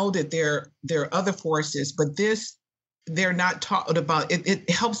 they know that there are other forces, but they're not taught about it. It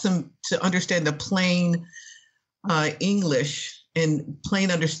helps them to understand the plain English and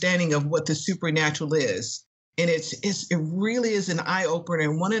plain understanding of what the supernatural is. And it really is an eye opener.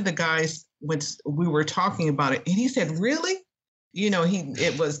 And one of the guys, when we were talking about it, and he said, "Really?"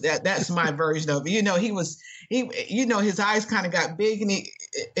 That's my version of it. His eyes kind of got big, and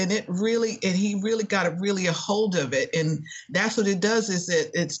he really got a hold of it. And that's what it does, is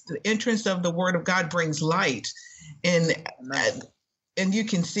that it's the entrance of the word of God brings light, and you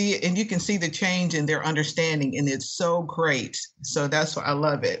can see it, and you can see the change in their understanding, and it's so great. So that's why I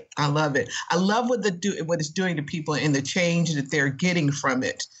love it. I love what it's doing to people, and the change that they're getting from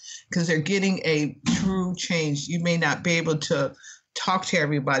it, because they're getting a true change. You may not be able to talk to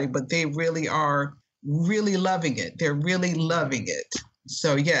everybody, but they really are really loving it. They're really loving it.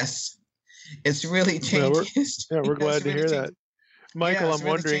 So yes, it's really changing. We're glad to hear that. Michael, I'm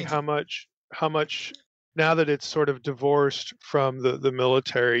wondering how much now that it's sort of divorced from the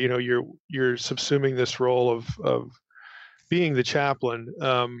military, you're subsuming this role of being the chaplain.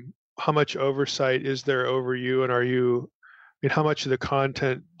 How much oversight is there over you, and are you mean, how much of the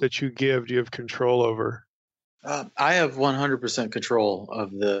content that you give do you have control over? I have 100% control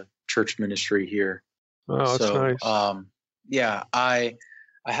of the church ministry here. Oh, that's nice. Yeah, I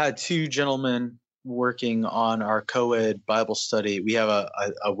had two gentlemen working on our co-ed Bible study. We have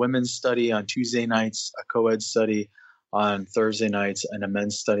a women's study on Tuesday nights, a co-ed study on Thursday nights, and a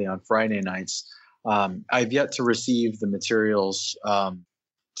men's study on Friday nights. I've yet to receive the materials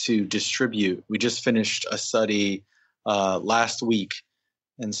to distribute. We just finished a study last week,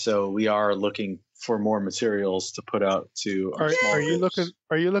 and so we are looking for more materials to put out to our small groups.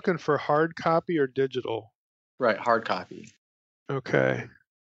 Are you looking for hard copy or digital? Right, hard copy. Okay.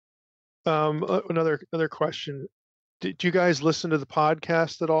 Another question. Did you guys listen to the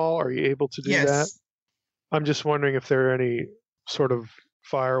podcast at all? Are you able to do that? I'm just wondering if there are any sort of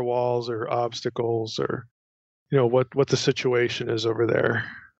firewalls or obstacles, or what the situation is over there.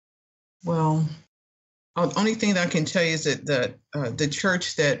 Well, the only thing that I can tell you is that the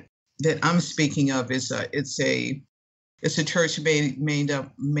church that I'm speaking of is it's a church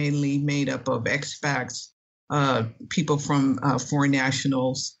mainly made up of expats, people from foreign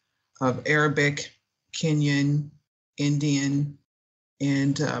nationals, of Arabic, Kenyan, Indian,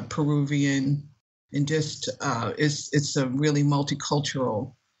 and Peruvian, and just it's a really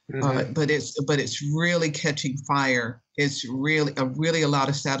multicultural. But it's really catching fire. It's really a lot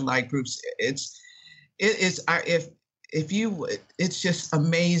of satellite groups. It's just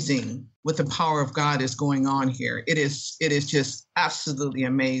amazing what the power of God is going on here. It is just absolutely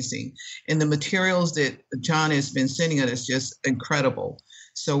amazing. And the materials that John has been sending us is just incredible.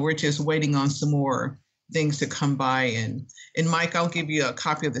 So we're just waiting on some more things to come by. And Mike, I'll give you a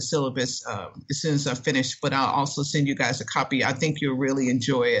copy of the syllabus as soon as I'm finished, but I'll also send you guys a copy. I think you'll really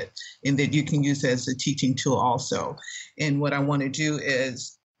enjoy it, and that you can use it as a teaching tool also. And what I want to do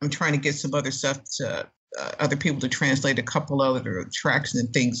is I'm trying to get some other stuff to other people to translate a couple other tracks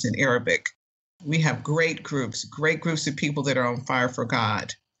and things in Arabic. We have great groups of people that are on fire for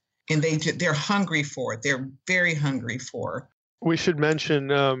God, and they're hungry for it. They're very hungry for it. We should mention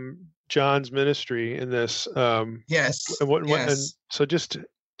John's ministry in this. Yes. And so just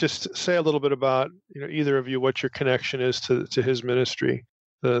say a little bit about, either of you, what your connection is to his ministry,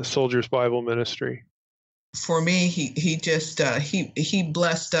 the Soldiers Bible Ministry. For me, he just he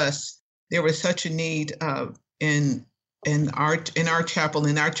blessed us. There was such a need in our chapel,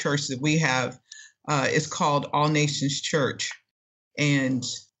 in our church that we have. It's called All Nations Church, and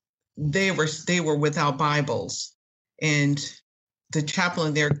they were without Bibles, and the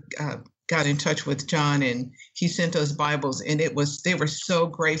chaplain there got in touch with John, and he sent us Bibles, and they were so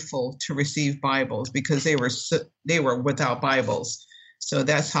grateful to receive Bibles because they were without Bibles. So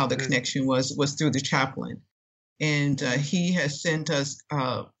that's how the connection was through the chaplain, and he has sent us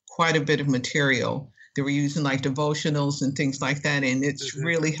quite a bit of material. They were using like devotionals and things like that, and it's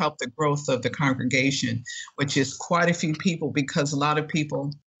really helped the growth of the congregation, which is quite a few people, because a lot of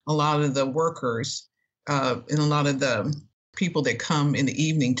the workers, and a lot of the people that come in the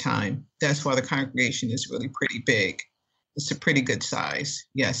evening time, that's why the congregation is really pretty big. It's a pretty good size,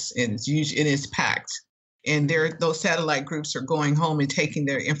 yes, and it is packed. And those satellite groups are going home and taking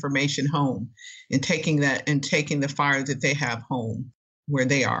their information home, and taking the fire that they have home where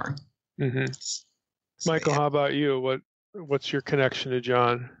they are. Mm-hmm. So, Michael, how about you? What's your connection to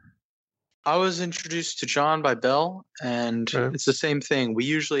John? I was introduced to John by Bell, and It's the same thing. We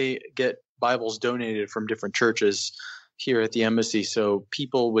usually get Bibles donated from different churches here at the embassy. So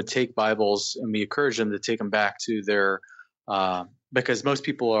people would take Bibles, and we encourage them to take them back to their because most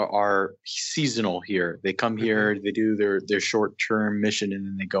people are seasonal here. They come here, they do their short-term mission, and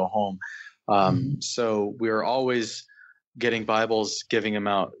then they go home. So we're always getting Bibles, giving them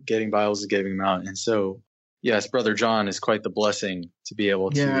out, And so, yes, Brother John is quite the blessing to be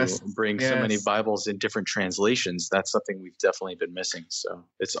able to bring so many Bibles in different translations. That's something we've definitely been missing. So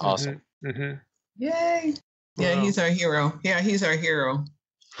it's awesome. Yay. Wow. Yeah, he's our hero. He's our hero.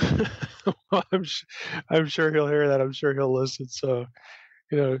 Well, I'm sure he'll hear that. I'm sure he'll listen. So,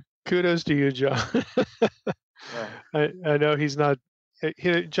 kudos to you, John. I know he's not.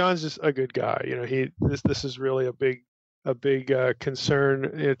 John's just a good guy. This is really a big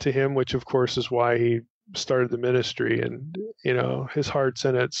concern to him, which of course is why he started the ministry, and his heart's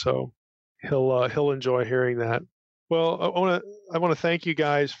in it. So he'll enjoy hearing that. Well, I want to thank you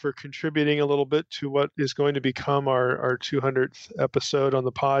guys for contributing a little bit to what is going to become our 200th episode on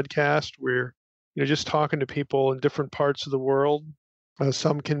the podcast. We're just talking to people in different parts of the world.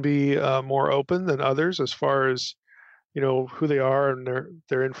 Some can be more open than others as far as who they are and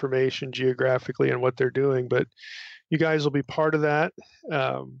their information geographically and what they're doing. But you guys will be part of that.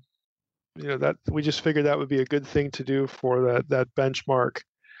 that we just figured that would be a good thing to do for that benchmark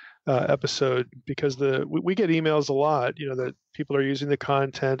episode, because we get emails a lot, that people are using the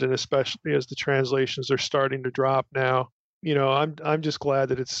content, and especially as the translations are starting to drop now. I'm just glad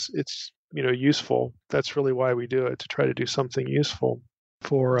that it's useful. That's really why we do it, to try to do something useful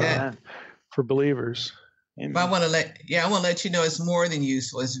for believers. But I want to let you know it's more than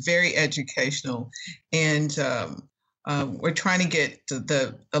useful. It's very educational, and we're trying to get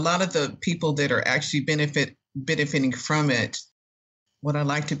a lot of the people that are actually benefiting from it. What I'd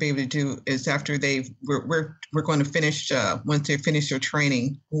like to be able to do is after we're going to finish once they finish their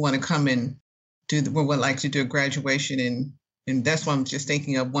training, we want to come and we would like to do a graduation, and that's what I'm just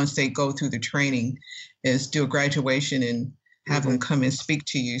thinking of. Once they go through the training, is do a graduation and have them come and speak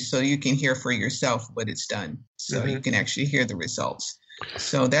to you, so you can hear for yourself what it's done, so you can actually hear the results.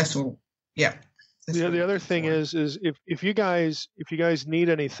 So that's what, yeah. The other thing is if you guys need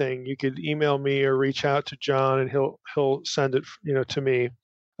anything, you could email me or reach out to John, and he'll send it to me.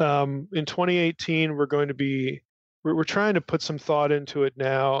 In 2018, we're trying to put some thought into it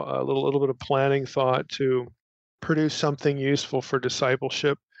now, a little bit of planning thought to produce something useful for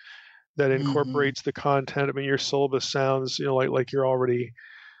discipleship that incorporates the content. I mean, your syllabus sounds like you're already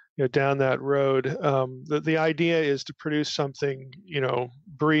down that road. The idea is to produce something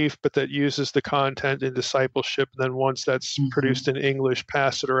brief, but that uses the content in discipleship. And then once that's produced in English,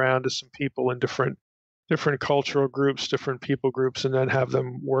 pass it around to some people in different cultural groups, different people groups, and then have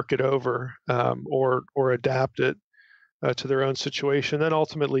them work it over or adapt it to their own situation. Then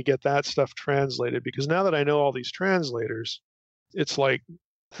ultimately get that stuff translated. Because now that I know all these translators, it's like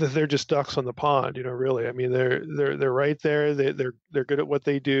they're just ducks on the pond, really. I mean, they're right there. They're good at what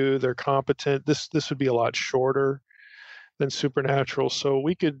they do. They're competent. This would be a lot shorter than Supernatural. So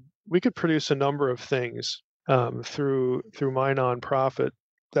we could produce a number of things through my nonprofit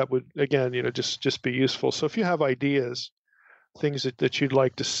that would, again, just be useful. So if you have ideas, things that you'd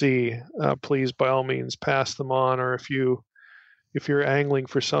like to see, please by all means pass them on. Or if you're angling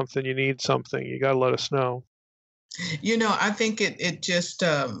for something, you need something, you got to let us know. I think it just,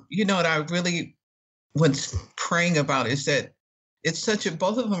 what I really was praying about is that it's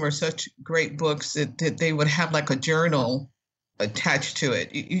both of them are such great books that they would have like a journal attached to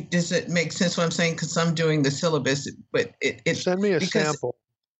it. Does it make sense what I'm saying? Because I'm doing the syllabus, but it send me a sample.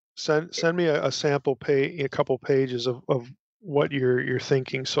 Send me a sample page, a couple pages of what you're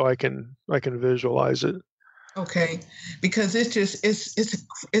thinking, so I can visualize it. Okay, because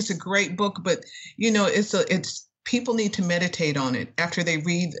it's a great book, but it's people need to meditate on it after they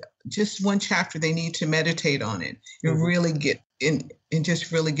read just one chapter. They need to meditate on it and really get in and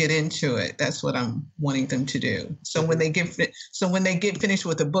just really get into it. That's what I'm wanting them to do. So when they get finished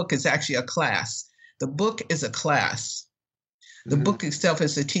with the book, it's actually a class. The book is a class. The book itself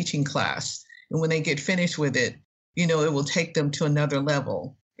is a teaching class, and when they get finished with it, it will take them to another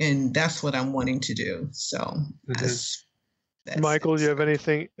level, and that's what I'm wanting to do. So. That's Michael, do you have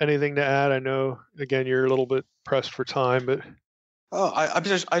anything to add? I know, again, you're a little bit pressed for time, but I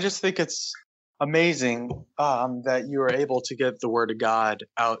just think it's amazing that you are able to get the word of God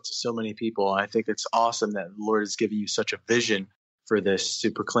out to so many people. I think it's awesome that the Lord has given you such a vision for this, to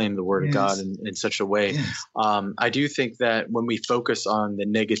proclaim the word of God in such a way. Yes. I do think that when we focus on the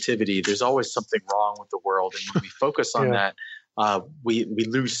negativity, there's always something wrong with the world, and when we focus on that, we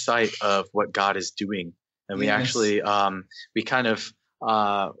lose sight of what God is doing. And we actually, we kind of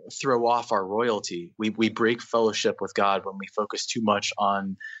throw off our royalty. We break fellowship with God when we focus too much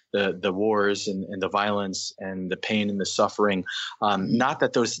on the wars and the violence and the pain and the suffering. Not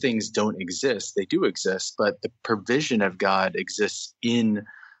that those things don't exist. They do exist, but the provision of God exists in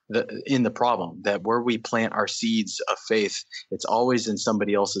the problem, that where we plant our seeds of faith, it's always in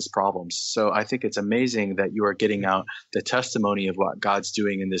somebody else's problems. So I think it's amazing that you are getting out the testimony of what God's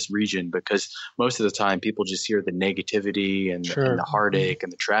doing in this region, because most of the time people just hear the negativity and the heartache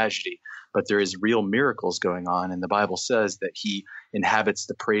and the tragedy, but there is real miracles going on. And the Bible says that he inhabits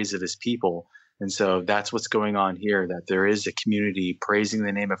the praise of his people. And so that's what's going on here, that there is a community praising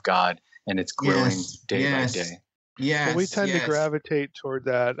the name of God, and it's growing day by day. Yes, well, we tend to gravitate toward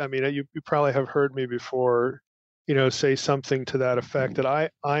that. I mean, you probably have heard me before, say something to that effect, that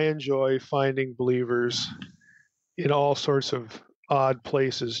I enjoy finding believers in all sorts of odd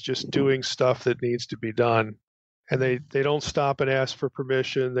places, just doing stuff that needs to be done. And they don't stop and ask for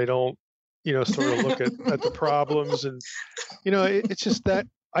permission. They don't, sort of look at the problems. And, it's just that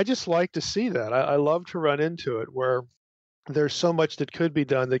I just like to see that. I love to run into it where there's so much that could be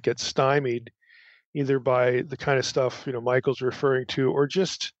done that gets stymied, either by the kind of stuff, Michael's referring to, or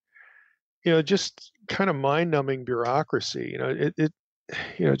just kind of mind-numbing bureaucracy.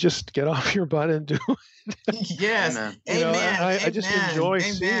 just get off your butt and do it. Yes. Amen. I just enjoy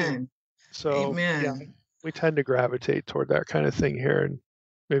seeing. So Amen. yeah, we tend to gravitate toward that kind of thing here, and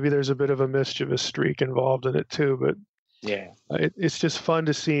maybe there's a bit of a mischievous streak involved in it too. But Yeah. It's just fun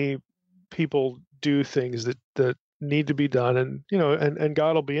to see people do things that need to be done, and and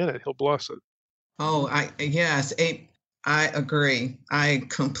God will be in it. He'll bless it. Oh, I agree. I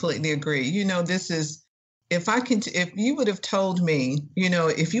completely agree. This is, if you would have told me,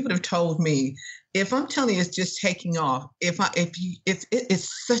 if I'm telling you it's just taking off, if it is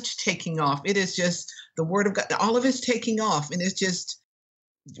such taking off, it is just the word of God, all of it's taking off. And it's just,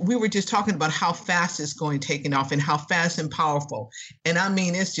 we were just talking about how fast it's going, taking off, and how fast and powerful. And I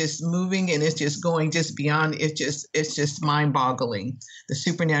mean, it's just moving, and it's just going just beyond. It's just mind boggling, the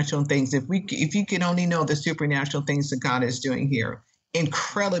supernatural things. If you could only know the supernatural things that God is doing here,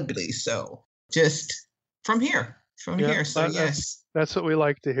 incredibly so, just from here. So yes, that's what we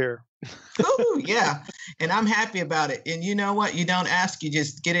like to hear. Oh yeah. And I'm happy about it. And you know what? You don't ask, you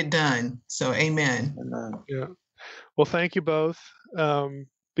just get it done. So amen. Yeah. Well, thank you both.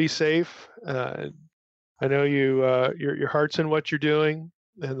 Be safe. I know your heart's in what you're doing,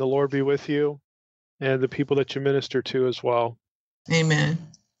 and the Lord be with you, and the people that you minister to as well. Amen.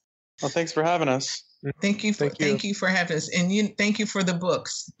 Well, thanks for having us. Thank you for having us, and thank you for the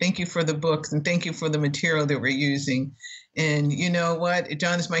books. Thank you for the books, and thank you for the material that we're using. And you know what?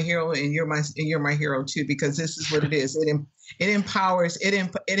 John is my hero, and you're my hero too, because this is what it is. It empowers.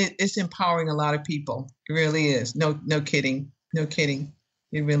 It's empowering a lot of people. It really is. No kidding.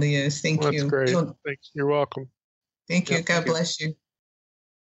 It really is. Thank you. That's great. Thanks. You're welcome. Thank you. God bless you.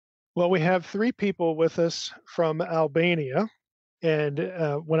 Well, we have 3 people with us from Albania. And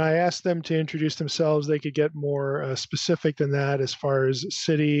when I asked them to introduce themselves, they could get more specific than that as far as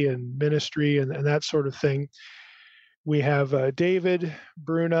city and ministry and that sort of thing. We have David,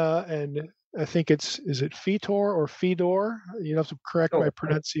 Bruna, and I think is it Fitor or Fedor? You have to correct my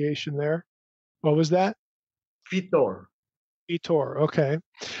pronunciation there. What was that? Fitor. Fitor. Okay.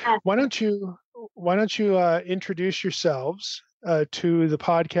 Why don't you introduce yourselves to the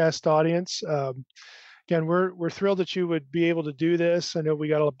podcast audience? Again, we're thrilled that you would be able to do this. I know we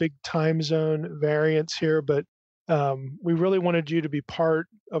got a big time zone variance here, but we really wanted you to be part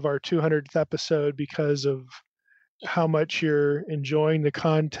of our 200th episode because of how much you're enjoying the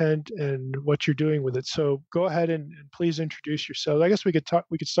content and what you're doing with it. So go ahead and please introduce yourselves. I guess we could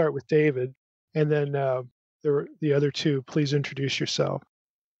start with David, and then the other 2. Please introduce yourself.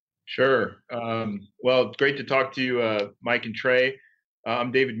 Sure. Well, it's great to talk to you, Mike and Trey.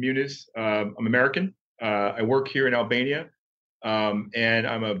 I'm David Muniz. I'm American. I work here in Albania, and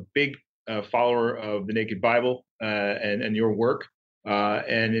I'm a big follower of the Naked Bible and your work.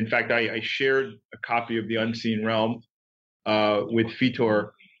 And in fact, I shared a copy of The Unseen Realm with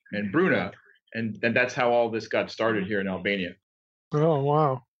Fitor and Bruna, and that's how all this got started here in Albania. Oh,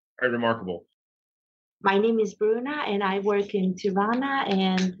 wow. Very remarkable. My name is Bruna, and I work in Tirana,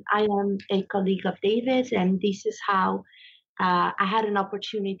 and I am a colleague of David's, and this is how I had an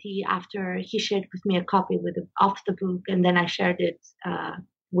opportunity after he shared with me a copy of the book, and then I shared it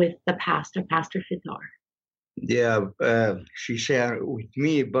with the Pastor Fitor. Yeah, she shared with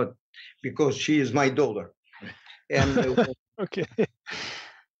me, but because she is my daughter. And okay.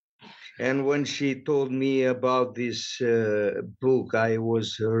 And when she told me about this book, I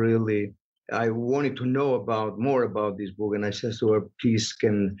wanted to know more about this book, and I said to her, "Please,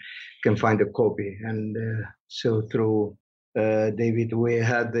 can find a copy." And so through David, we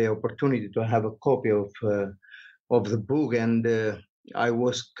had the opportunity to have a copy of the book, and I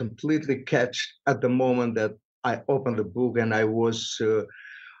was completely catched at the moment that I opened the book, and I was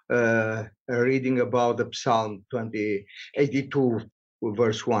reading about the Psalm 82,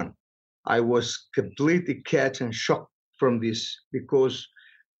 verse 1. I was completely catched and shocked from this, because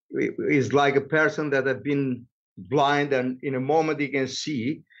it's like a person that had been blind, and in a moment he can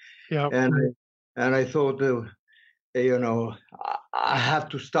see. Yeah. And I thought, I have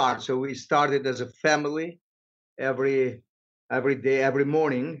to start. So we started as a family. Every day, every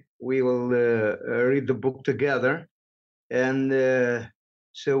morning, we will read the book together, and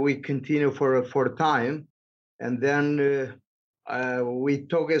so we continue for a time, and then we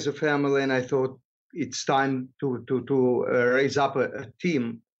talk as a family, and I thought it's time to raise up a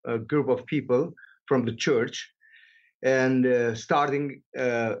team, a group of people from the church, and starting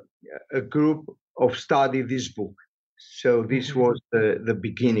a group of study this book. So this was the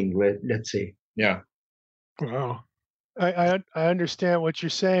beginning, let's say. Yeah. Wow. I understand what you're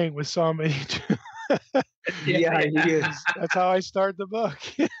saying with Psalm 82. Yeah, he is. That's how I start the book.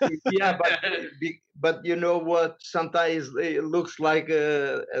 Yeah, but you know what? Sometimes it looks like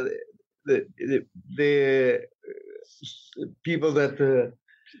the people that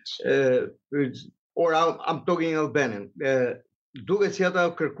or I'm talking Albanian. Duket si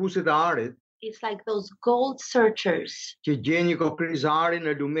ata kërkuesit e arit It's like those gold searchers që gjejnë një koprizari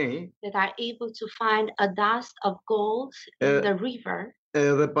në lumej that are able to find a dust of gold in the river,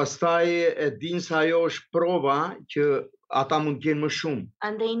 edhe pastaj e dinë se ajo është prova që ata mund të gjenë më shumë.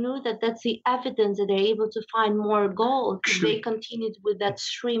 and they knew that that's the evidence that they're able to find more gold. They continued with that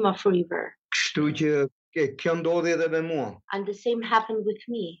stream of river. Kështu që kjo ndodhi edhe me mua. And the same happened with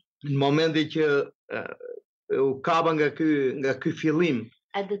me. Në momentin që u kapa nga ky fillim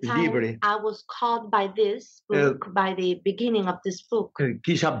At the time, libri, I was called by this book, by the beginning of this book.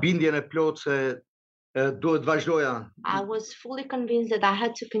 Kisha bindjen e plotë se duhet vazhdoja. I was fully convinced that I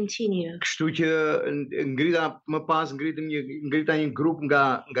had to continue. Kështu që ngrita një grup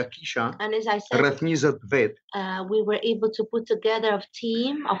nga kisha, And as I said, rreth 20 vet. We were able to put together a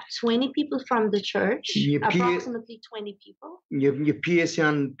team of 20 people from the church, approximately 20 people. Një pjesë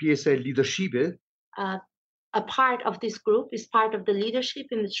janë pjesë e leadershipit. A part of this group is part of the leadership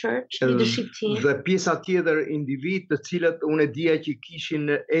in the church, leadership team. Dhe pjesa tjetër individ të cilët unë e dija që kishin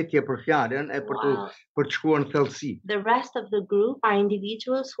etje për fjalën e për të shkuar në thellësi. The rest of the group are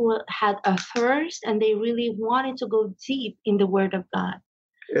individuals who had a thirst and they really wanted to go deep in the Word of God.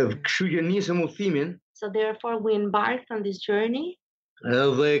 Kështu që nisëm udhimin. So therefore we embarked on this journey.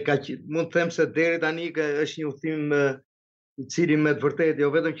 Dhe mund të them se deri tani është një udhim I cili me të vërtetë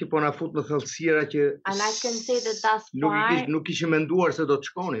jo vetëm që po na fut në thellësira që nuk kishim menduar se do të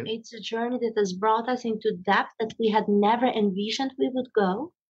shkonim. It's a journey that has brought us into depth that we had never envisioned we would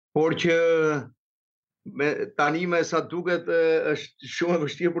go. Por që tani me sa duket është shumë e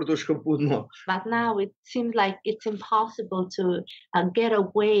vështirë për të shkëput më. But now it seems like it's impossible to get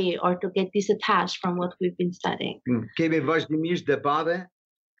away or to get disattached from what we've been studying. Kemi vazhdimisht debate.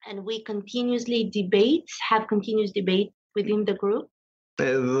 And we continuously have continuous debate within the group.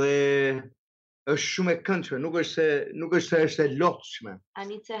 Dhe është shumë e këndshme, nuk është se është e lodhshme.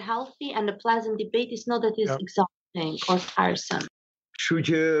 And it's a healthy and a pleasant debate. It's not that it's exhausting or tiresome. Kështu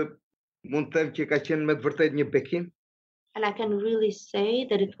që mund të them që ka qenë me të vërtetë një bekim. And I can really say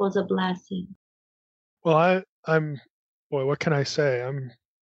that it was a blessing. Well, I'm what can I say?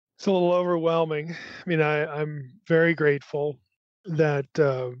 It's a little overwhelming. I mean, I'm very grateful that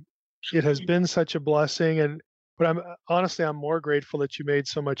it has been such a blessing, but I'm more grateful that you made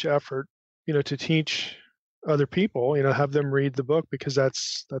so much effort, to teach other people, have them read the book, because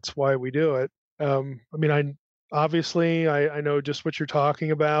that's why we do it. I mean, I know just what you're talking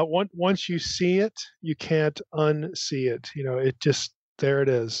about. Once you see it, you can't unsee it. It just, there it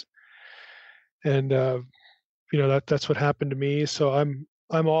is. And that's what happened to me. So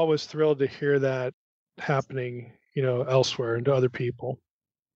I'm always thrilled to hear that happening, elsewhere and to other people.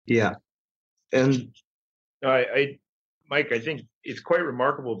 Yeah. And Mike, I think it's quite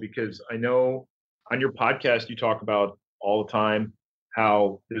remarkable, because I know on your podcast you talk about all the time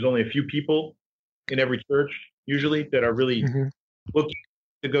how there's only a few people in every church usually that are really looking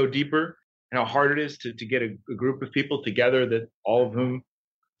to go deeper, and how hard it is to get a group of people together that all of whom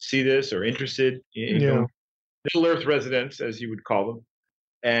see this or interested in Middle Earth residents, as you would call them.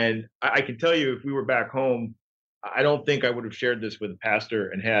 And I can tell you, if we were back home, I don't think I would have shared this with a pastor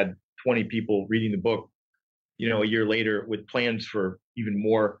and had 20 people reading the book, a year later, with plans for even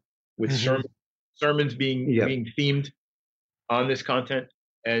more, with sermons being themed on this content,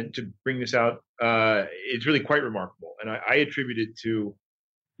 and to bring this out. It's really quite remarkable. And I attribute it to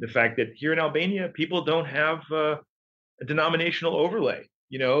the fact that here in Albania, people don't have a denominational overlay.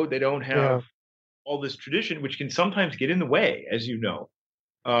 They don't have all this tradition, which can sometimes get in the way, as you know,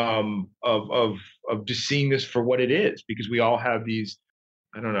 of just seeing this for what it is, because we all have these,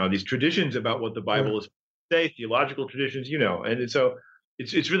 these traditions about what the Bible is say, theological traditions, and so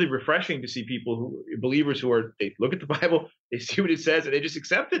it's really refreshing to see believers who they look at the Bible, they see what it says, and they just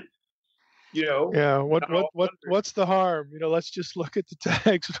accept it. What's the harm? Let's just look at the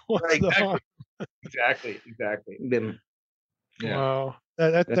text. What's the harm? Exactly. Yeah. Wow,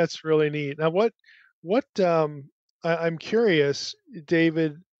 that's really neat. Now, what I'm curious,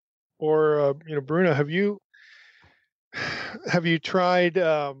 David, or Bruna, have you tried?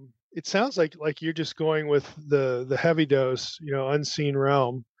 It sounds like you're just going with the heavy dose, unseen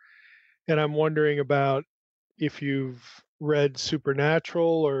realm, and I'm wondering about if you've read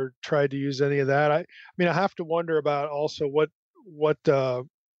Supernatural or tried to use any of that. I have to wonder about also what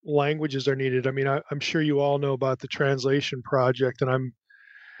languages are needed. I mean, I'm sure you all know about the translation project, and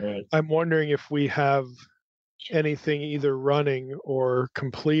I'm wondering if we have anything either running or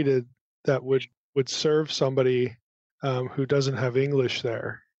completed that would serve somebody who doesn't have English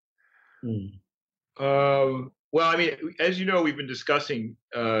there? Well, I mean, as you know, we've been discussing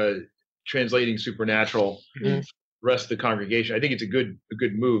translating supernatural for the rest of the congregation. I think it's a good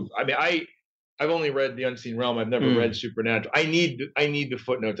move. I mean, I've only read The Unseen Realm. I've never read Supernatural. I need the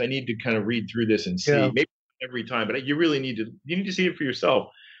footnotes. I need to kind of read through this and see. Yeah. Maybe every time, but you really need to see it for yourself.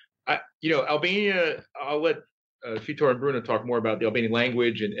 Albania. I'll let Fitor and Bruna talk more about the Albanian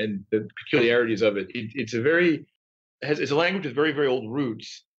language and the peculiarities of it. It's a language with very, very old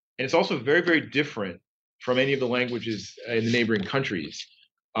roots, and it's also very, very different from any of the languages in the neighboring countries.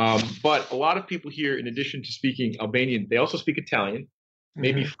 But a lot of people here, in addition to speaking Albanian, they also speak Italian,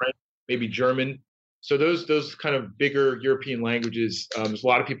 maybe French, maybe German. So those kind of bigger European languages, there's a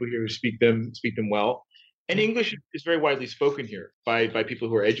lot of people here who speak them well. And English is very widely spoken here by people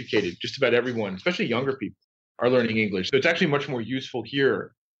who are educated. Just about everyone, especially younger people, are learning English. So it's actually much more useful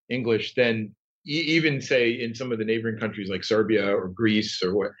here, English, than even, say, in some of the neighboring countries like Serbia or Greece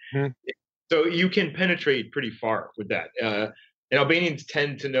or what. So you can penetrate pretty far with that. And Albanians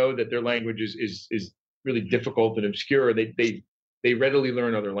tend to know that their language is really difficult and obscure. They readily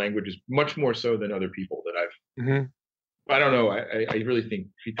learn other languages, much more so than other people that I've. I don't know. I really think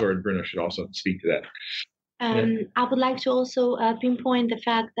Fitor and Bruna should also speak to that. I would like to also pinpoint the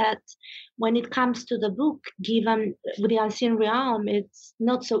fact that when it comes to the book, given with the Unseen Realm, it's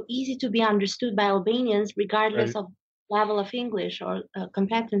not so easy to be understood by Albanians, regardless of level of English or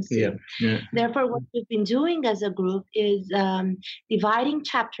competency. Therefore, what we've been doing as a group is dividing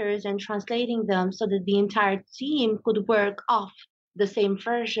chapters and translating them so that the entire team could work off the same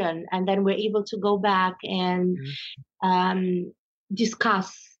version, and then we're able to go back and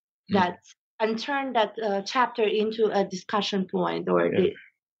discuss that and turn that chapter into a discussion point or the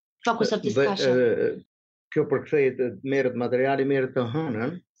focus of discussion.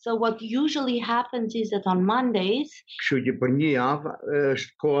 So what usually happens is that on Mondays,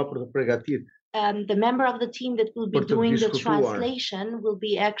 the member of the team that will be doing the translation will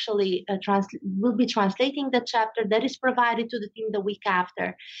be actually will be translating the chapter that is provided to the team the week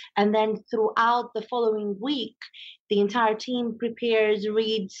after, and then throughout the following week, the entire team prepares,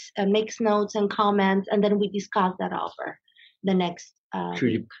 reads, makes notes and comments, and then we discuss that over the next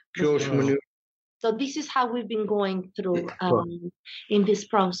week. So this is how we've been going through in this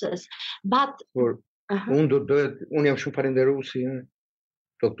process. But Dr.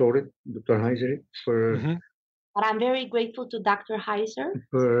 Heiser, but I'm very grateful to Dr. Heiser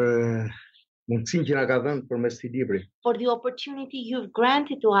for the opportunity you've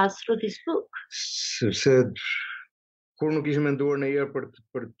granted to us through this book. We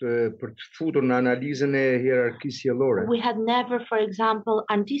had never, for example,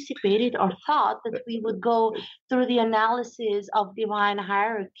 anticipated or thought that we would go through the analysis of divine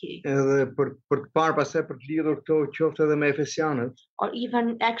hierarchy. Or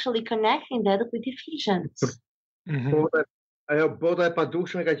even actually connecting that with Ephesians. Because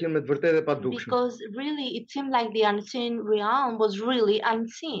really it seemed like the unseen realm was really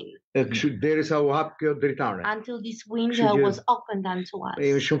unseen until this window was opened unto us.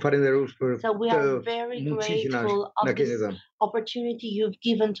 So we are very grateful of this opportunity you've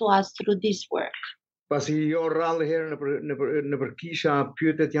given to us through this work. Because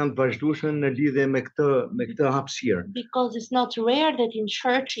it's not rare that in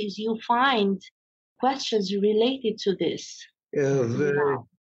churches you find questions related to this. Such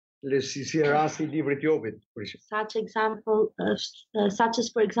as,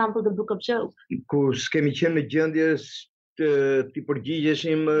 for example, the book of Job. For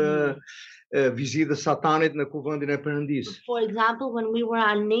example, when we were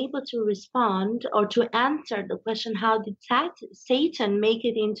unable to respond or to answer the question, how did Satan make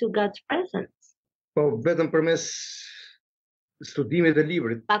it into God's presence?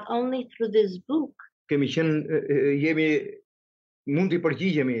 But only through this book. We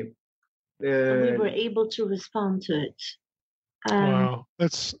were able to respond to it. Wow,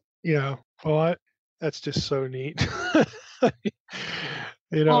 that's that's just so neat.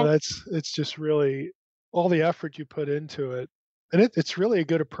 It's just really all the effort you put into it, and it's really a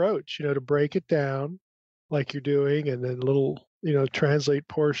good approach, to break it down like you're doing, and then translate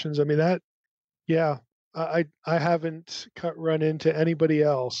portions. I mean I haven't run into anybody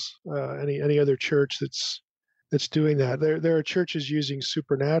else, any other church that's doing that. There are churches using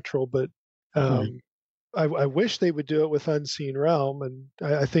Supernatural, but I wish they would do it with Unseen Realm, and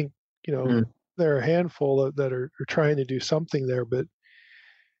I think there are a handful that are trying to do something there. But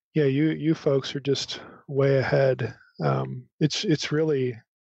you folks are just way ahead. It's really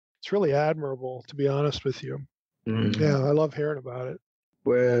admirable, to be honest with you. Yeah, I love hearing about it.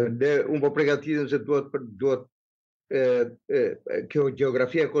 Unë po përgatitem se duhet kjo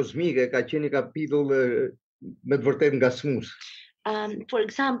gjeografia kozmike ka qenë një kapitull me të vërtetë ngacmues. For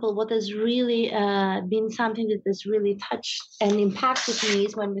example, what has really been something that has really touched and impacted me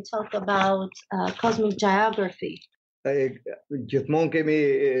is when we talk about cosmic geography. Gjithmonë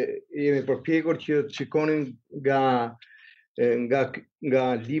jemi përpjekur që të shikonin nga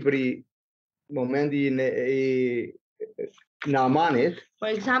libri momenti i Naamanit. For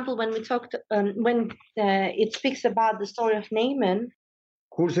example, when we talked, when it speaks about the story of Naaman,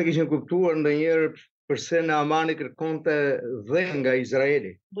 kurse kishin kuptuar ndonjëherë pse Naamani kërkonte dhënë nga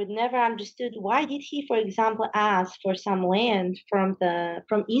Izraeli. We never understood why did he, for example, ask for some land from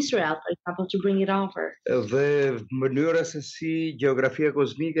Israel, for example, to bring it over. Dhe mënyra se si gjeografia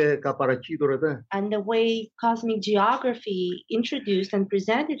kozmike ka paraqitur atë. And the way cosmic geography introduced and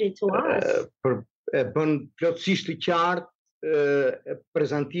presented it to us. Bën plotësisht të qartë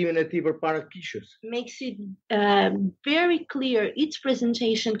prezantimin e tij përpara kishës. Makes it very clear its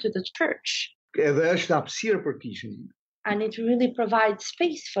presentation to the church. Edhe është hapësirë për kishën. And it really provides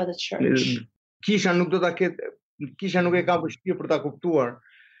space for the church. Kisha nuk e ka vështirë për ta kuptuar.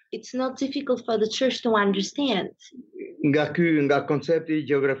 It's not difficult for the church to understand. Nga koncepti i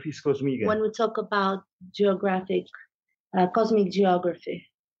gjeografisë kozmike. When we talk about cosmic geography.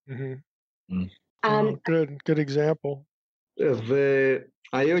 Good example. Dhe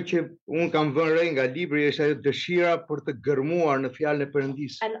ajo që unë kam vënë re nga libri është ajo dëshira për të gërmuar në fjalën e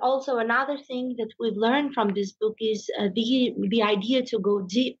Perëndisë. And also another thing that we've learned from this book is the idea to go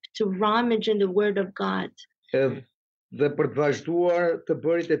deep, to rummage in the Word of God. Dhe për të vazhduar të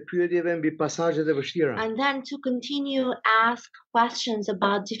bërit e pyetjeve mbi pasazhet e vështira. And then to continue ask questions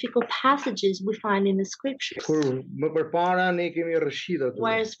about difficult passages we find in the scriptures. Kur më përpara ne kemi rrëshit ato.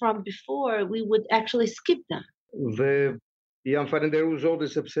 Whereas from before we would actually skip them. Dhe jam falenderuar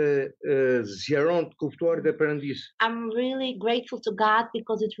Zotit sepse zgjeron të kuptuarit e Perëndisë. I'm really grateful to God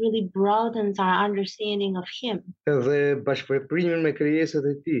because it really broadens our understanding of Him. Dhe bashkëveprimin me krijesat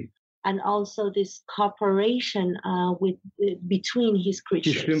e Tij. And also this cooperation between His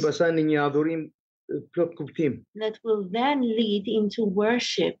creatures. Që shkrim pastaj në një adhurim plot kuptim. That will then lead into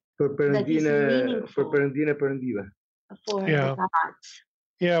worship. Për Perëndinë e Perëndive. For the gods.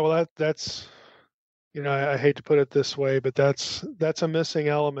 Yeah, well that's I hate to put it this way, but that's a missing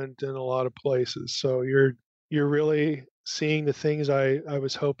element in a lot of places. So you're really seeing the things I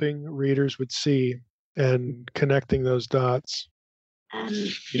was hoping readers would see and connecting those dots.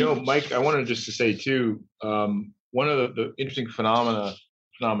 Mike, I wanted just to say too, one of the interesting phenomenon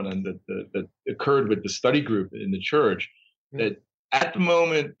that occurred with the study group in the church, that at the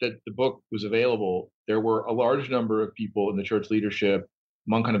moment that the book was available, there were a large number of people in the church leadership,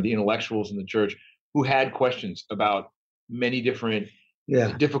 among kind of the intellectuals in the church, who had questions about many different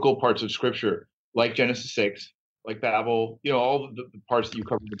difficult parts of Scripture, like Genesis 6, like Babel, all the parts that you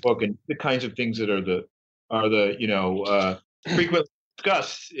cover in the book, and the kinds of things that are the frequently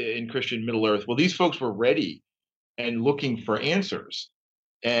discussed in Christian Middle Earth. Well, these folks were ready and looking for answers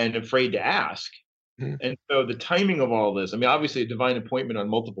and afraid to ask. And so the timing of all this, I mean, obviously a divine appointment on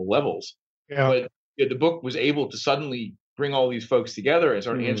multiple levels, but the book was able to suddenly bring all these folks together and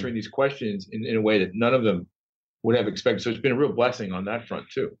start answering these questions in a way that none of them would have expected. So it's been a real blessing on that front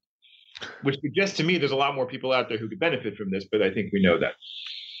too, which suggests to me there's a lot more people out there who could benefit from this, but I think we know that.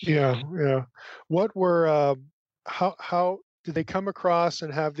 Yeah. What were, how did they come across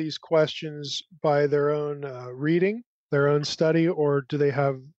and have these questions by their own reading, their own study, or do they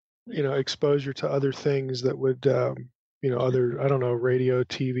have, exposure to other things that would, other, I don't know, radio,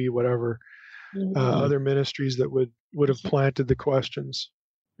 TV, whatever, other ministries that would have planted the questions?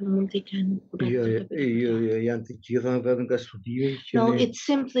 No, it's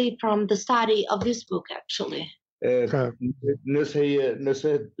simply from the study of this book, actually.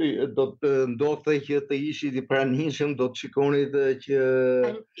 Nëse do të ndodhte që të ishit I pranishëm, do të shikonit që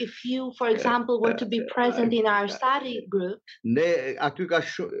And if you, for example, were to be present in our study group, ne aty ka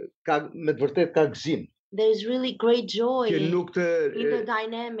me të vërtet ka gëzim. There is really great joy in the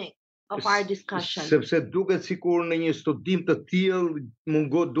dynamic of our discussion. Sepse duket sikur në një studim të tillë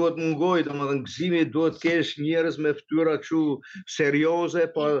duhet mungoj, domethënë gëzimi, duhet kesh njerëz me fytyra kështu serioze,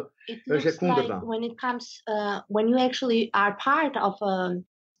 po është e kundërta. When it comes, when you actually are part of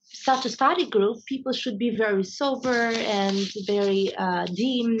such a study group, people should be very sober and very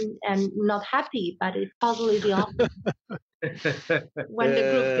dim and not happy, but it's totally the opposite. When the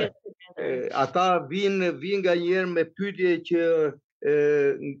group gets together. Ata vinë nga njerë me pyetje që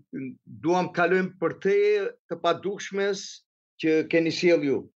duam kalojmë për te të padukshmes që keni sjell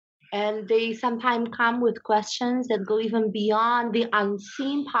ju. And they sometimes come with questions that go even beyond the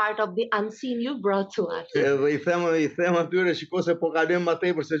unseen part of the unseen you brought to us. Edhe I them atyre shiko se po kalojmë më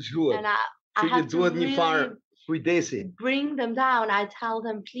tepër se ç'duhet. And I Kështu që have to duhet një really farë kujdesi. bring them down. I tell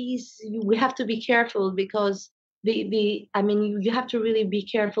them, please, we have to be careful because you have to really be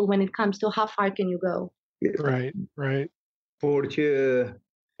careful when it comes to how far can you go. Right. Por që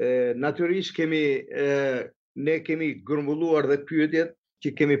natyrisht ne kemi grumbulluar dhe pyetjet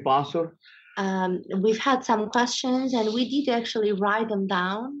që kemi pasur. We've had some questions and we did actually write them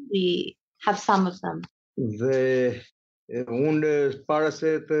down. We have some of them. Dhe unë para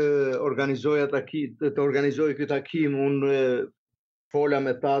se të organizoj këtë takim, unë fola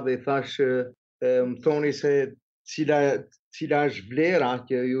me ta dhe I thash më thoni se cila është vlera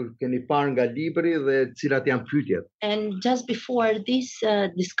që ju keni parë nga libri dhe cilat janë pyetjet. And just before this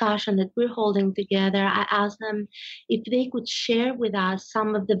discussion that we're holding together, I asked them if they could share with us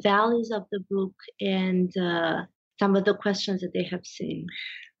some of the values of the book and some of the questions that they have seen.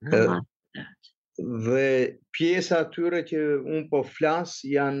 Dhe pjesa atyre që unë po flas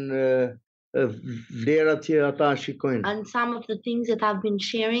janë vlerat që ata shikojnë. And some of the things that I've been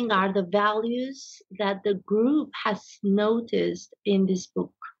sharing are the values that the group has noticed in this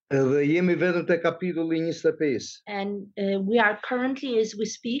book. Dhe jemi vetëm te kapitulli 25. And we are currently, as we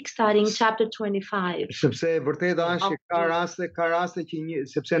speak, studying chapter 25. Sepse vërtet është ka raste që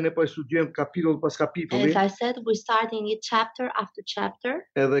sepse ne po studiojmë kapitull pas kapitulli. As I said, we're starting it chapter after chapter.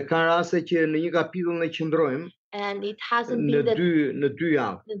 Edhe ka raste që në një kapitull ne qëndrojmë. And it hasn't been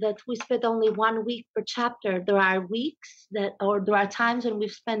that we spent only 1 week per chapter. There are weeks there are times when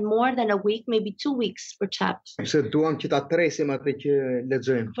we've spent more than a week, maybe 2 weeks per chapter. Se duam që ta tresim atë që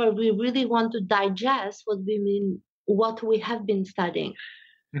lexojmë. For we really want to digest what we have been studying.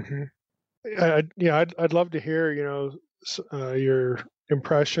 Mm-hmm. I'd love to hear, your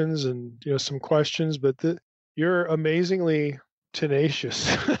impressions and some questions, but you're amazingly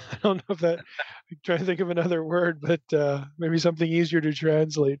tenacious. I don't know if that. I'm trying to think of another word, but maybe something easier to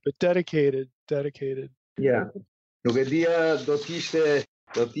translate. But dedicated. Yeah. Nuk e dia do të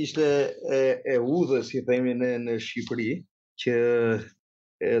ishte e udhës, si themi në Shqipëri, që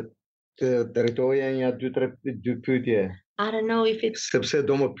të drejtoja një 2 pyetje. I don't know if it's sepse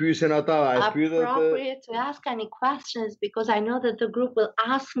do më pyesin ata, appropriate to ask any questions because I know that the group will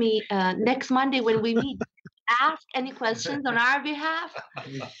ask me next Monday when we meet. Ask any questions on our behalf.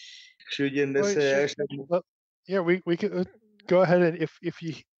 Yeah, we could go ahead and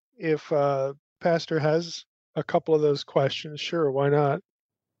if Pastor has a couple of those questions, sure, why not?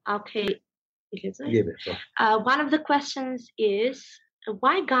 Okay. One of the questions is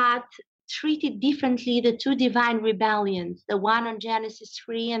why God treated differently the 2 divine rebellions, the one on Genesis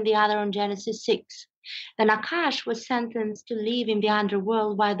 3 and the other on Genesis 6. The Nakash was sentenced to live in the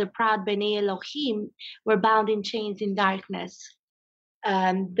underworld while the proud Bnei Elohim were bound in chains in darkness.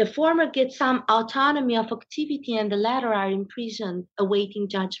 The former get some autonomy of activity and the latter are imprisoned, awaiting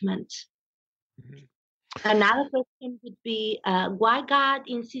judgment. Mm-hmm. Another question would be why God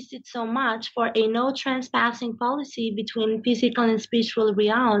insisted so much for a no trespassing policy between physical and spiritual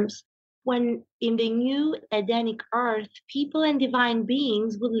realms when in the new Edenic earth, people and divine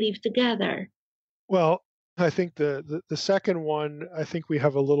beings would live together. Well, I think the second one, I think we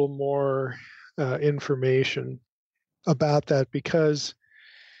have a little more information about that because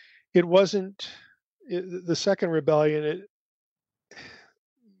it wasn't the second rebellion.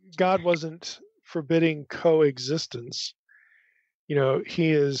 God wasn't forbidding coexistence.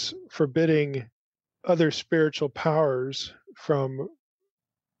 He is forbidding other spiritual powers from,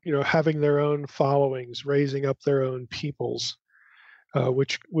 having their own followings, raising up their own peoples,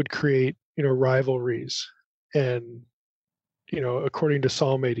 which would create, rivalries. And, according to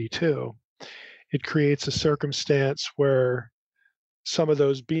Psalm 82, it creates a circumstance where some of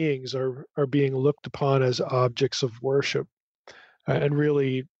those beings are being looked upon as objects of worship and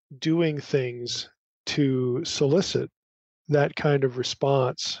really doing things to solicit that kind of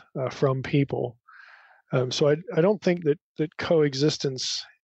response from people. So I don't think that coexistence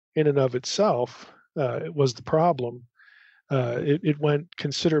in and of itself was the problem. It went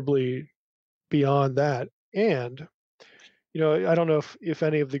considerably beyond that. And, I don't know if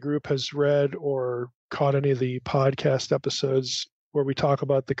any of the group has read or caught any of the podcast episodes where we talk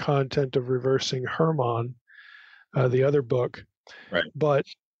about the content of Reversing Hermon, the other book. Right. But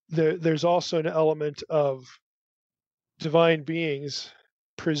there's also an element of divine beings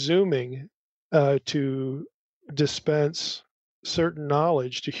presuming to dispense certain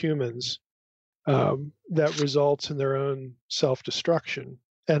knowledge to humans that results in their own self-destruction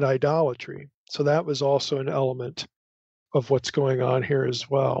and idolatry. So that was also an element of what's going on here as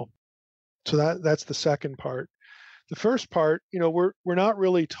well. So that's the second part. The first part, we're not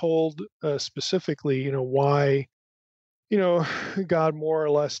really told specifically, why, God more or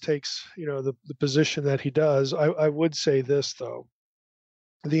less takes, the position that he does. I would say this though,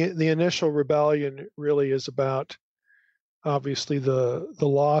 the initial rebellion really is about obviously the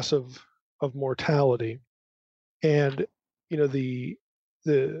loss of mortality, and the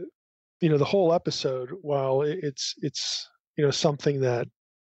the whole episode, while it's something that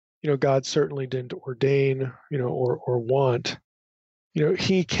God certainly didn't ordain, or want,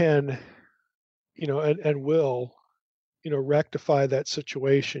 he can, and will, rectify that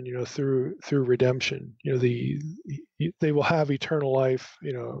situation, through redemption. They will have eternal life,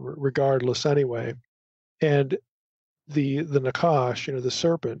 regardless anyway. And the Nakash, the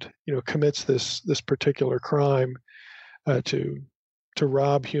serpent, commits this particular crime to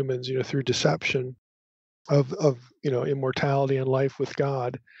rob humans, through deception of immortality and life with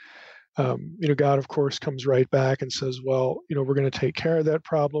God. God, of course, comes right back and says, well, we're going to take care of that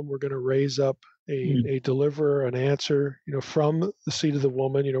problem. We're going to raise up a deliverer, an answer, from the seed of the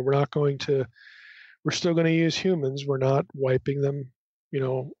woman. We're still going to use humans. We're not wiping them,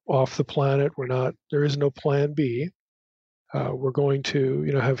 off the planet. There is no plan B. We're going to,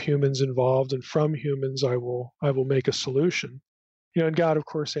 have humans involved, and from humans, I will make a solution. And God, of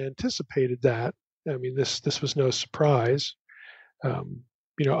course, anticipated that. I mean, this was no surprise.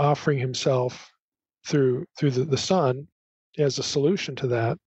 Offering himself through the Son as a solution to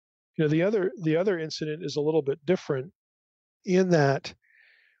that. The other incident is a little bit different in that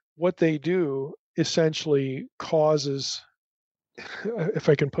what they do essentially causes, if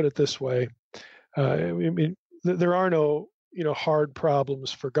I can put it this way, there are no hard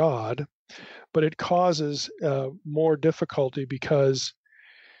problems for God, but it causes more difficulty because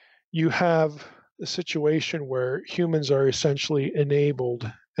you have a situation where humans are essentially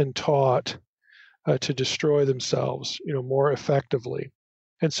enabled and taught to destroy themselves, more effectively.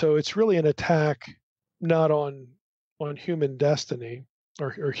 And so it's really an attack not on human destiny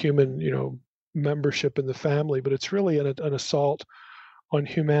or human, membership in the family, but it's really an assault on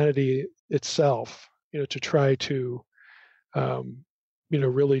humanity itself, to try to,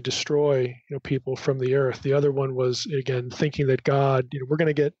 really destroy, people from the earth. The other one was, again, thinking that God, we're going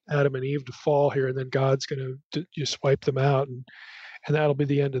to get Adam and Eve to fall here, and then God's going to just wipe them out, and that'll be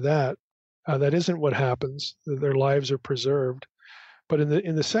the end of that. That isn't what happens. Their lives are preserved. But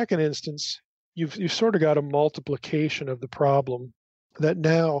in the second instance, you've sort of got a multiplication of the problem that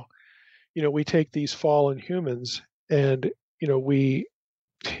now, we take these fallen humans and, we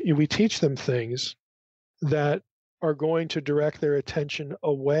teach them things that are going to direct their attention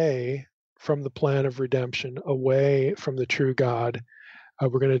away from the plan of redemption, away from the true God.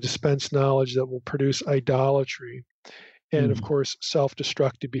 We're going to dispense knowledge that will produce idolatry and, of course,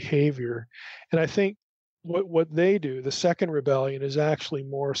 self-destructive behavior. And I think what they do, the second rebellion, is actually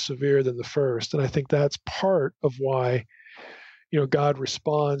more severe than the first. And I think that's part of why, God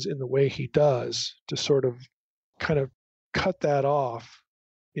responds in the way he does, to sort of kind of cut that off,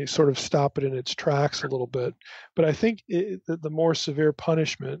 sort of stop it in its tracks a little bit. But I think the more severe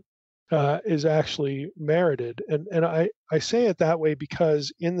punishment is actually merited. And I say it that way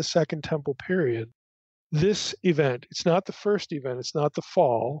because in the Second Temple period, this event, it's not the first event, it's not the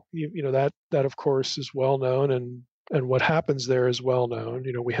fall, that of course is well known, and what happens there is well known.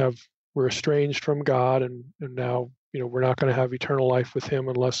 We're estranged from God, and now, we're not going to have eternal life with him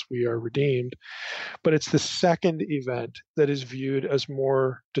unless we are redeemed. But it's the second event that is viewed as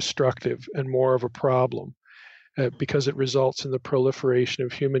more destructive and more of a problem because it results in the proliferation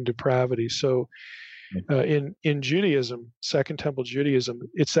of human depravity. So in Judaism, Second Temple Judaism,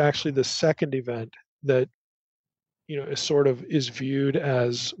 it's actually the second event that is viewed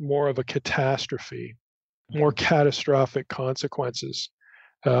as more of a catastrophe, more catastrophic consequences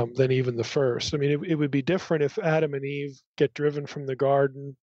than even the first. I mean, it would be different if Adam and Eve get driven from the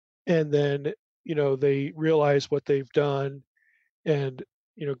garden, and then they realize what they've done, and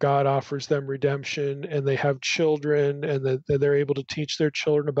God offers them redemption, and they have children, and that they're able to teach their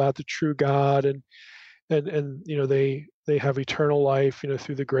children about the true God, and they have eternal life,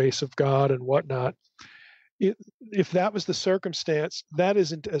 through the grace of God and whatnot. If that was the circumstance, that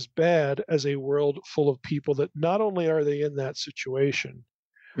isn't as bad as a world full of people that not only are they in that situation,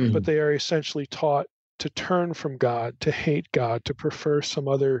 but they are essentially taught to turn from God, to hate God, to prefer some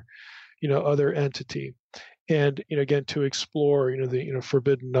other, other entity, and again, to explore the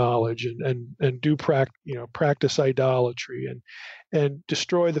forbidden knowledge, and practice idolatry, and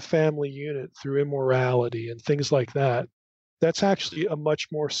destroy the family unit through immorality and things like that. That's actually a much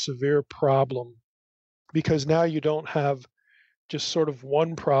more severe problem, because now you don't have just sort of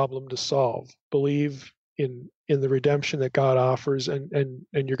one problem to solve. Believe in the redemption that God offers, and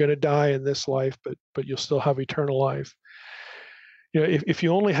you're going to die in this life, but you'll still have eternal life. If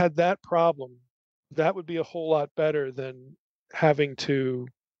you only had that problem, that would be a whole lot better than having to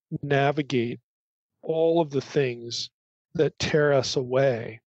navigate all of the things that tear us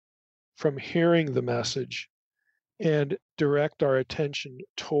away from hearing the message and direct our attention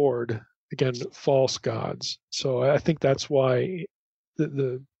toward, again, false gods. So I think that's why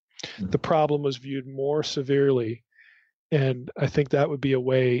the problem was viewed more severely. And I think that would be a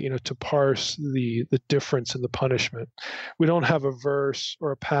way, to parse the difference in the punishment. We don't have a verse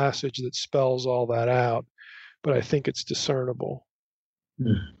or a passage that spells all that out, but I think it's discernible.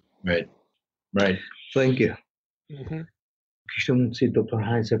 Right. Thank you. Mm-hmm. Shumë si Dr.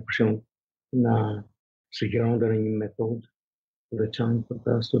 Heiser për shembull na sugjeron dhe një metodë të veçantë për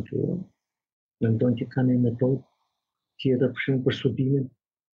ta studiuar. Mendon që ka një metodë tjetër për shembull për studimin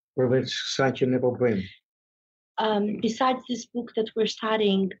përveç kësaj që ne po bëjmë. Besides this book that we're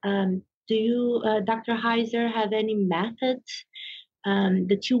studying, do you, Dr. Heiser, have any methods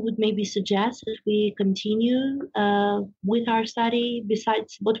that you would maybe suggest as we continue with our study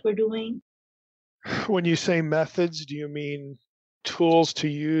besides what we're doing? When you say methods, do you mean tools to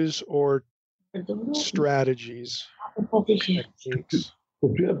use or strategies? Techniques?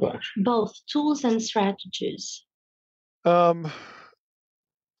 Both tools and strategies.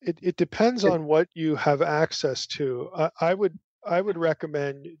 It depends on what you have access to. I would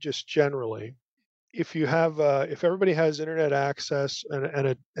recommend just generally, if you have if everybody has internet access and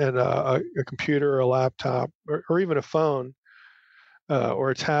a computer or a laptop or even a phone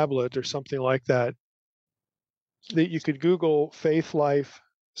or a tablet or something like that, that you could Google Faith Life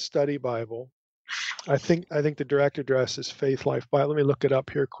Study Bible. I think the direct address is Faith Life Bible. Let me look it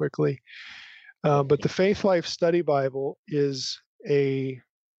up here quickly. But the Faith Life Study Bible is a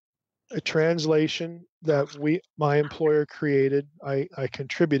translation that my employer created. I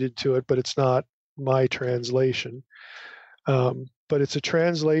contributed to it, but it's not my translation. But it's a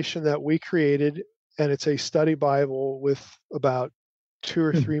translation that we created, and it's a study Bible with about 2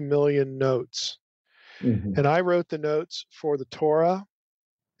 or 3 million notes. Mm-hmm. And I wrote the notes for the Torah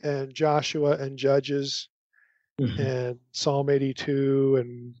and Joshua and Judges and Psalm 82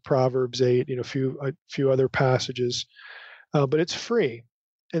 and Proverbs 8, a few other passages. But it's free.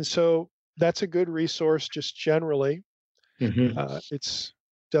 And so that's a good resource just generally. It's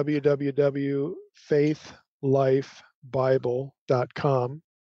www.faithlifebible.com.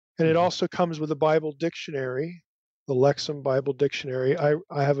 And it also comes with a Bible dictionary, the Lexham Bible Dictionary.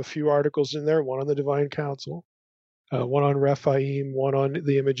 I have a few articles in there, one on the Divine Council, one on Rephaim, one on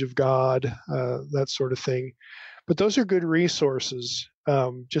the image of God, that sort of thing. But those are good resources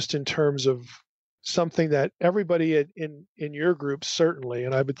just in terms of something that everybody in your group, certainly,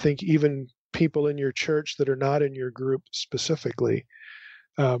 and I would think even people in your church that are not in your group specifically,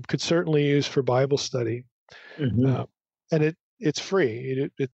 could certainly use for Bible study. And it's free.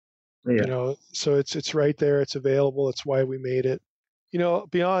 So it's right there. It's available. It's why we made it.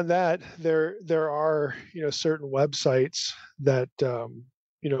 Beyond that, there are certain websites that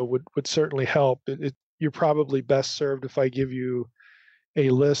would certainly help. You're probably best served if I give you a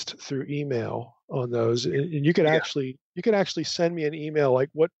list through email on those, and you could actually send me an email like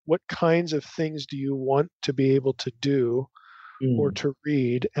what kinds of things do you want to be able to do or to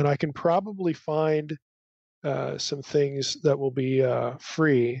read, and I can probably find some things that will be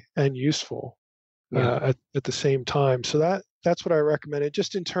free and useful at the same time. So that's what I recommended,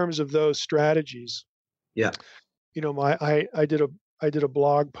 just in terms of those strategies. I did a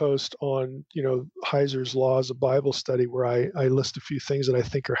blog post on Heiser's Laws of Bible Study where I list a few things that I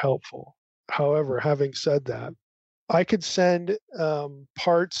think are helpful. However, having said that, I could send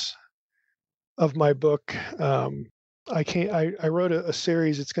parts of my book. I wrote a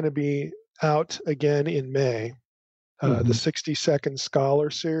series. It's going to be out again in May, the 60-second Scholar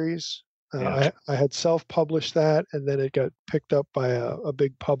series. I had self-published that, and then it got picked up by a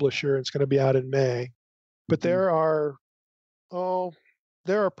big publisher. It's going to be out in May. But there are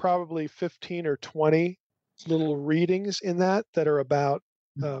probably 15 or 20 little readings in that are about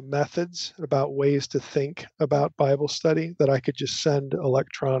methods, about ways to think about Bible study that I could just send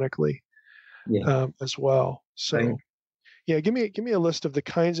electronically as well. So, give me a list of the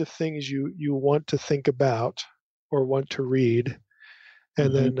kinds of things you want to think about or want to read,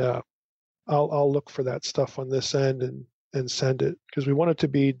 and then I'll look for that stuff on this end and send it, because we want it to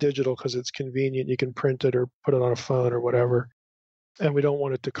be digital because it's convenient. You can print it or put it on a phone or whatever, and we don't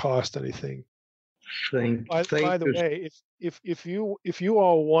want it to cost anything. By the way, if you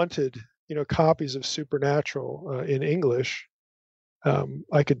all wanted copies of Supernatural in English,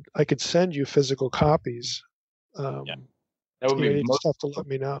 I could send you physical copies. That would be you just have to let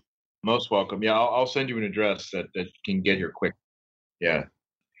me know. Most welcome. Yeah, I'll send you an address that can get here quick. Yeah,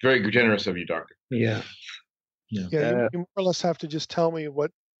 very generous of you, Doctor. Yeah. You more or less have to just tell me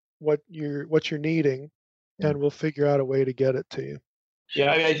what you're needing, and we'll figure out a way to get it to you.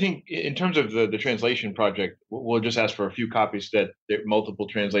 Yeah, I think in terms of the translation project, we'll just ask for a few copies so that multiple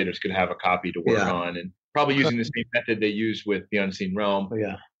translators could have a copy to work on, and probably using the same method they use with The Unseen Realm.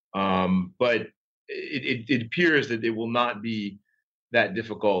 But it appears that it will not be that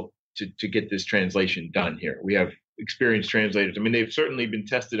difficult to get this translation done here. We have experienced translators. I mean, they've certainly been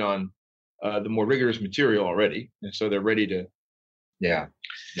tested on the more rigorous material already, and so they're ready to. Yeah,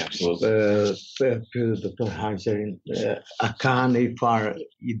 absolutely. Dr. Heiser,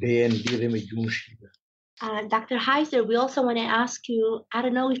 Dr. Heiser, we also want to ask you, I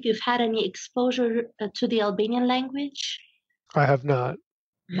don't know if you've had any exposure to the Albanian language? I have not.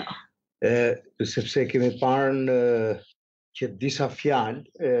 No. Sepse kemi parë që disa fjalë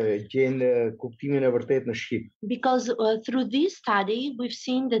gjenë kuptimin e vërtet në shqip. Because through this study, we've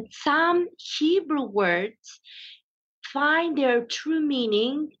seen that some Hebrew words find their true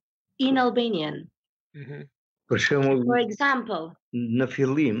meaning in Albanian. Për shembull, for example, në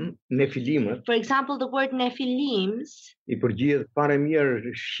fillim, nefilimët. For example, the word nephilims. I përgjigjet fare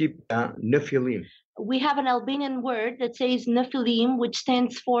mirë shqipta në fillim. We have an Albanian word that says nephilim, which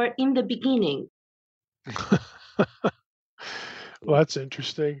stands for in the beginning. Well, that's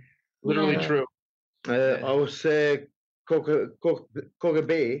interesting. Literally true. Ose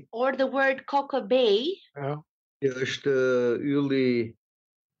kokebe. Or the word kokebe. Është ylli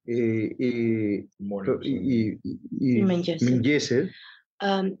i mëngjesit.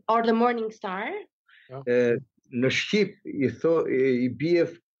 Or the morning star. Në shqip i bie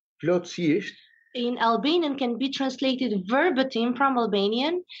plotësisht. In Albanian can be translated verbatim from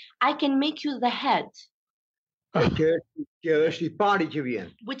Albanian. I can make you the head.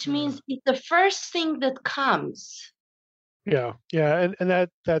 Which means it's the first thing that comes. Yeah, and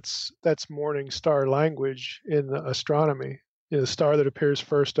that's morning star language in astronomy. The star that appears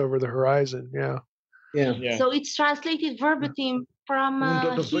first over the horizon. Yeah. So it's translated verbatim from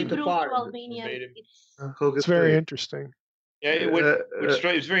Hebrew to Albanian. It's very interesting. Yeah, what's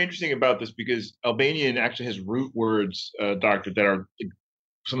very interesting about this, because Albanian actually has root words, Doctor, that are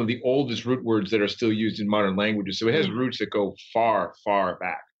some of the oldest root words that are still used in modern languages. So it has roots that go far, far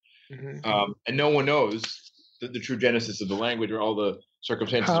back. And no one knows the true genesis of the language or all the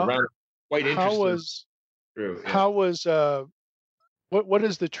circumstances around it. Quite interesting. What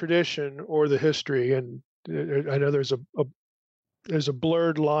is the tradition or the history? And I know there's a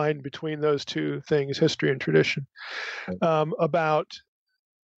blurred line between those two things, history and tradition, about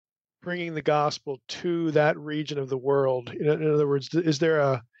bringing the gospel to that region of the world. In other words, is there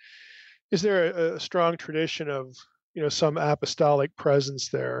a strong tradition of some apostolic presence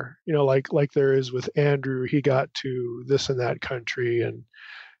there? Like there is with Andrew, he got to this and that country, and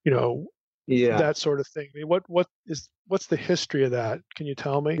that sort of thing. I mean, what's the history of that? Can you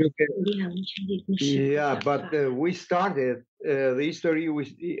tell me? Yeah, but we started the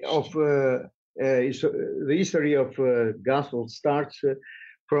history of gospel starts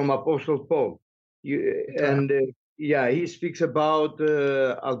from Apostle Paul, and he speaks about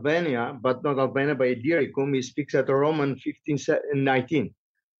Albania, but not Albania, but Illyricum. He speaks at Romans 15:19.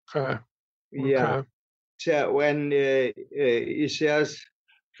 Yeah, so when he says,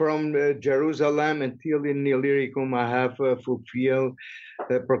 from Jerusalem until in Illyricum, I have fulfilled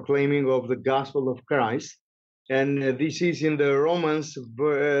the proclaiming of the gospel of Christ. And this is in the Romans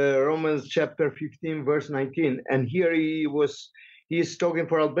chapter 15, verse 19. And here he is talking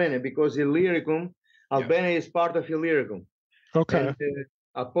for Albania, because Illyricum, Albania is part of Illyricum. Okay. And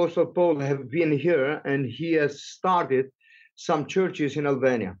Apostle Paul have been here, and he has started some churches in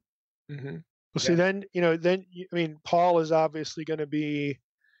Albania. Well, see, then Paul is obviously going to be.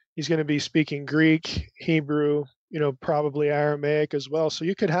 He's going to be speaking Greek, Hebrew, probably Aramaic as well. So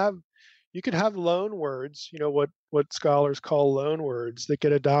you could have loan words, what scholars call loan words, that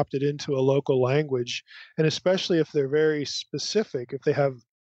get adopted into a local language. And especially if they're very specific, if they have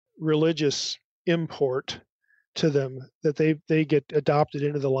religious import to them, that they get adopted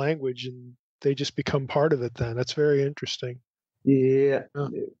into the language and they just become part of it then. That's very interesting. Yeah.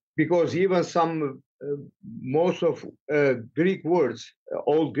 Because even most of Greek words,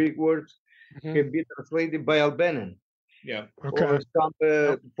 old Greek words, can be translated by Albanian. Yeah. Okay. Or some,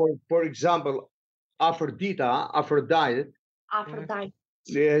 for example, Aphrodite.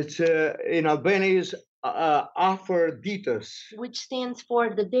 It's in Albania is Aphroditus, which stands for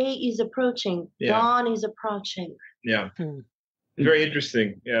the day is approaching, dawn is approaching. Yeah. Very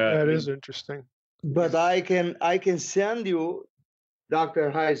interesting. Yeah, That is interesting. But I can send you,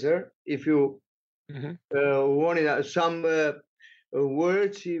 Dr. Heiser, if you wanted some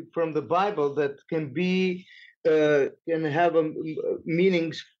words from the Bible that can have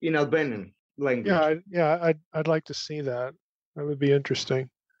meanings in Albanian language. I'd like to see that. That would be interesting.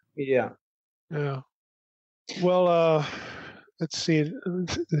 Yeah. Well, let's see. If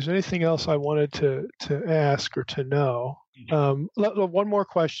there's anything else I wanted to ask or to know. One more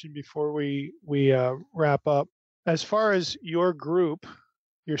question before we wrap up. As far as your group,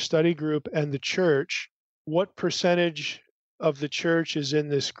 your study group, and the church, what percentage of the church is in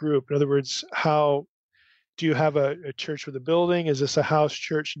this group? In other words, how do you have a church with a building? Is this a house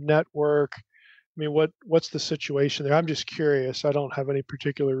church network? I mean, what's the situation there? I'm just curious. I don't have any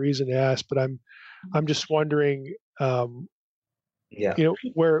particular reason to ask, but I'm just wondering, what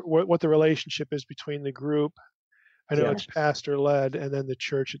the relationship is between the group. I know it's pastor led, and then the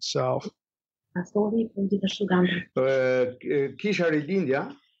church itself.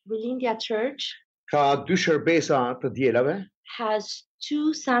 Rilindja Church ka 2 shërbesa të dielave. Has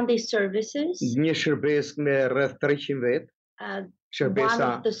 2 Sunday services. Një shërbes me rreth 300 vet. One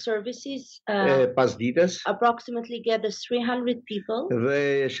of the services pasdites approximately gathers 300 people.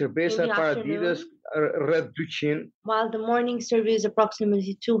 Dhe shërbesa paradites rreth 200. While the morning service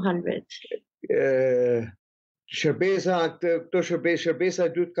approximately 200. Shërbesa e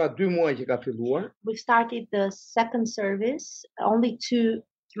dytë ka 2 muaj që ka filluar. We started the second service only 2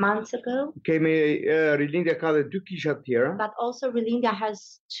 months ago. Kemi Rilindja ka dhe 2 kisha të tjera. But also Rilindja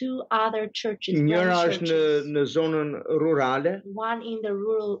has 2 other churches. Njëra është në zonën rurale. One in the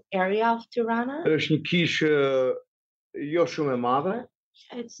rural area of Tirana. Është një kishë jo shumë e madhe.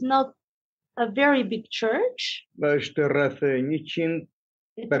 It's not a very big church. Është rreth 100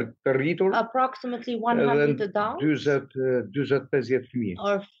 për rritur. Approximately 100 adults. 40-50 fëmijë.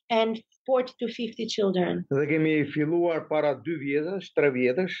 And 40 to 50 children. Dhe kemi filluar para 2 vjetësh, 3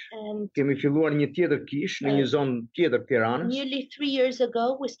 vjetësh. Kemi filluar një tjetër kishë në një zonë tjetër Tiranës. Nearly 3 years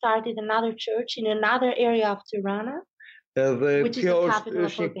ago, we started another church in another area of Tirana, which is the capital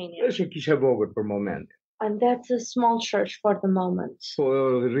of Albania. Është një kishë e vogël për momentin. And that's a small church for the moment. Po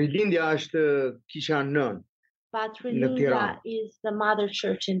Rilindja është kisha 9. But Rilindja is the mother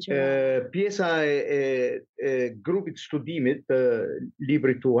church in Tirana. Pjesa e grupit studimit të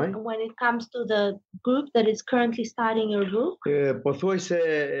librit tuaj. When it comes to the group that is currently studying your book. Po thuaj se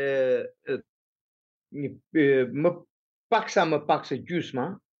më pak se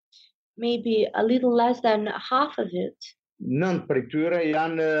gjysma. Maybe a little less than half of it. 9 prej tyre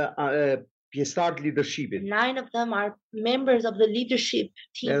janë pjesëtar të leadershipit. 9 of them are members of the leadership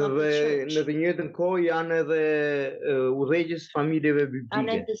team of the church. Në të njëjtën kohë janë edhe udhëheqës familjeve biblike.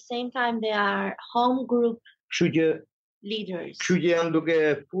 And at the same time they are home group leaders. Kështu që janë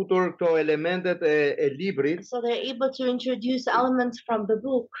duke futur këto elementet e librit. So they're able to introduce elements from the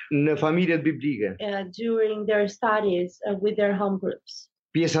book në familjet biblike. During their studies with their home groups.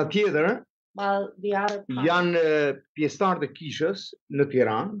 Pjesa tjetër While the other janë pjesëtar të kishës në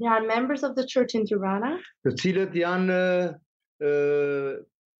Tiranë. They are members of the church in Tirana. Të cilët janë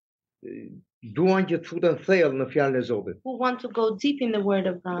duan që të futen thellë në fjalën e Zotit. Who want to go deep in the word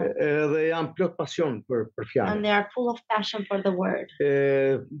of God. Dhe janë plot pasion për fjalën. And they are full of passion for the word.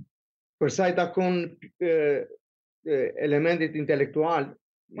 Për sa i takon elementit intelektual,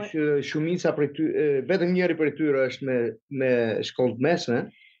 shumica prej tyre, vetëm njëri prej tyre është me shkollë të mesme.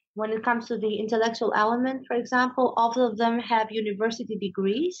 When it comes to the intellectual element, for example, all of them have university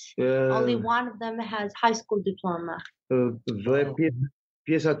degrees. Only one of them has high school diploma. Dhe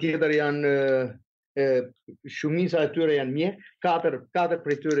pjesa tjetër janë shumica e tyre janë mjek, 4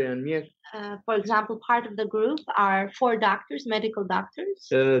 prej tyre janë mjek. For example, part of the group are 4 doctors, medical doctors.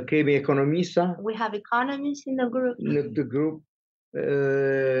 Kemi ekonomista. We have economists in the group. Në këtë grup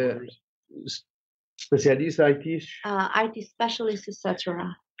specialistë IT. IT specialists,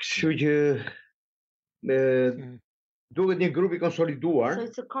 etc. Kështu që duhet një grup I konsoliduar. So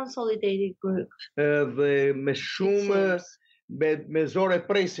it's a consolidated group. Dhe me shumë me zore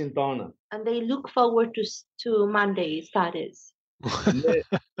presin tonë. And they look forward to Monday studies.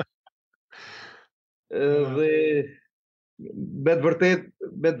 Dhe me të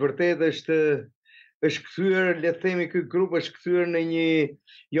vërtet është kthyer, le të themi ky grup është kthyer në një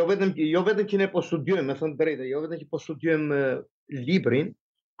jo vetëm që ne po studiojmë, me thënë drejtë, jo vetëm që po studiojmë librin.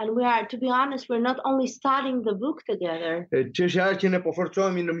 And we are, to be honest, we're not only studying the book together. Çështja është që ne po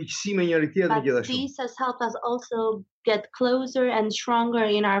forcohemi në miqësi me njëri tjetrin gjithashtu. But this has helped us also get closer and stronger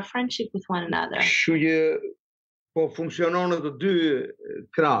in our friendship with one another. Kështu që po funksionon në të dy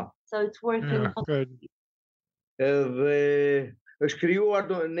krah. So it's working. Good. Dhe është krijuar,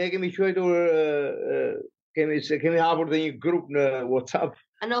 ne kemi quajtur kemi hapur dhe një grup në WhatsApp.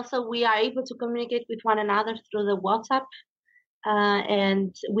 And also we are able to communicate with one another through the WhatsApp.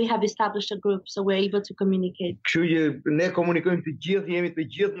 And we have established a group, so we're able to communicate. Kështu që ne komunikojmë të gjithë, jemi të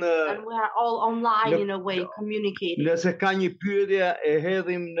gjithë në. And we are all online in a way, communicating. Nëse ka një pyetje e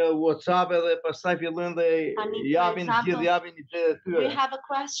hedhim në WhatsApp edhe pastaj fillojnë dhe japin ide të tyre. We have a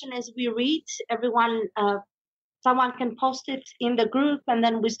question as we read, everyone someone can post it in the group and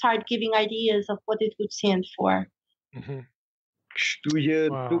then we start giving ideas of what it would stand for. Kështu që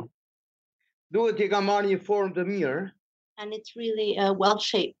duhet që ka marrë një formë të mirë. And it's really well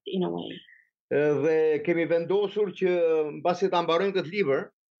shaped in a way. Dhe kemi vendosur që mbasi ta mbarojmë këtë libër,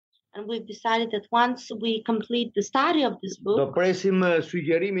 and we've decided that once we complete the study of this book, do presim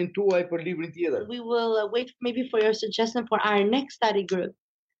sugjerimin tuaj për librin tjetër. We will wait maybe for your suggestion for our next study book.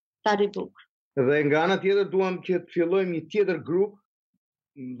 Dhe nga ana tjetër duam që të fillojmë një tjetër grup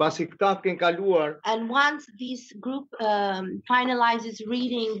mbasi këta të kenë kaluar. And once this group finalizes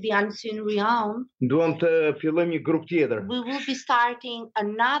reading the Unseen Realm, duam të fillojmë një grup tjetër. We will be starting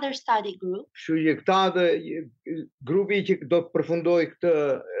another study group. Kështu që këta grupi që do të përfundojë këtë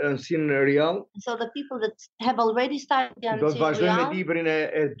Unseen Realm. So the people that have already started the Unseen Realm, do të vazhdojnë me librin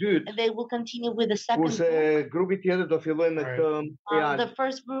e dytë. They will continue with the second book. Kurse grupi tjetër do fillojë me këtë. The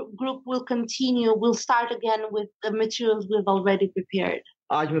first group will continue, will start again with the materials we've already prepared.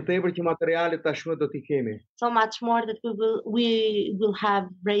 Aq më tepër që materialet tashmë do t'i kemi. So much more that we will have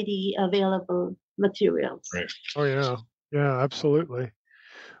ready available materials. Right. Oh yeah, absolutely.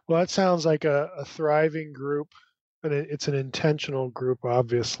 Well, that sounds like a thriving group, and it's an intentional group,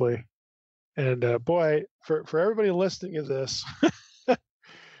 obviously. And boy, for everybody listening to this,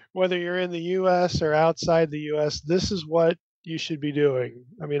 whether you're in the U.S. or outside the U.S., this is what you should be doing.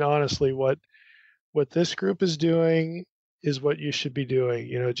 I mean, honestly, what this group is doing is what you should be doing,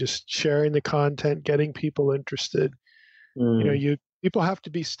 just sharing the content, getting people interested. People have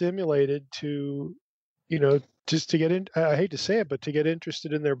to be stimulated to, just to get in, I hate to say it, but to get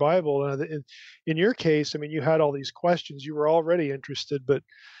interested in their Bible. And in your case, I mean, you had all these questions, you were already interested, but,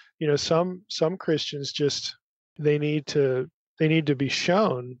 some Christians just, they need to be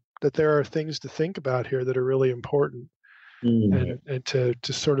shown that there are things to think about here that are really important and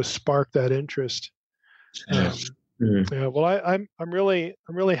to sort of spark that interest. Yeah, well, I'm really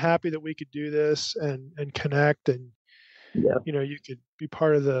happy that we could do this and connect, and you could be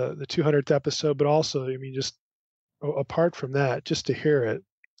part of the 200th episode, but also, I mean, just apart from that, just to hear it,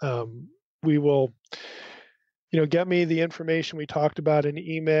 we will, get me the information we talked about in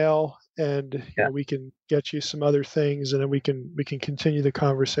email, and we can get you some other things, and then we can continue the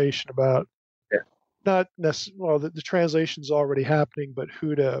conversation about not necessarily the translation's already happening, but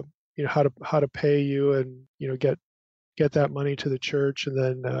who to how to pay you, and get that money to the church, and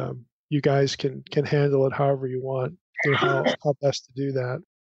then you guys can handle it however you want, how best to do that.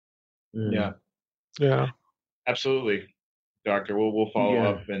 Yeah, absolutely, Doctor. We'll follow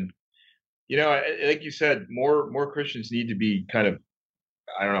up, and like you said, more Christians need to be kind of,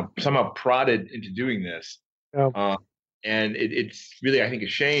 I don't know, somehow prodded into doing this. And it's really, I think, a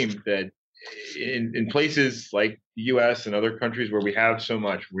shame that in places like the U.S. and other countries where we have so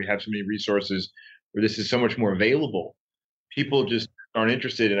many resources, where this is so much more available, people just aren't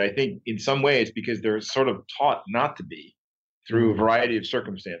interested. And I think in some ways because they're sort of taught not to be through a variety of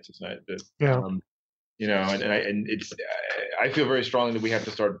circumstances. And I feel very strongly that we have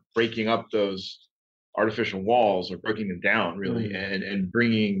to start breaking up those artificial walls, or breaking them down really, and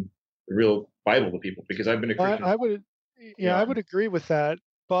bringing the real Bible to people, because I've been a Christian. I would agree with that.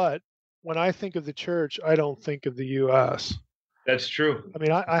 But when I think of the church, I don't think of the U.S. That's true. I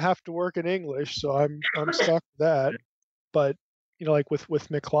mean, I have to work in English, so I'm stuck with that. But like with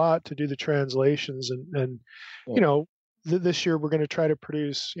Miklot to do the translations, and this year we're going to try to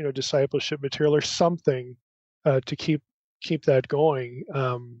produce discipleship material or something to keep that going.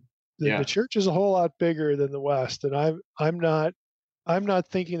 The church is a whole lot bigger than the West, and I'm not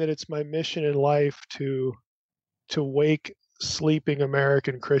thinking that it's my mission in life to wake sleeping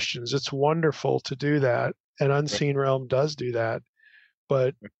American Christians. It's wonderful to do that, and Unseen Realm does do that,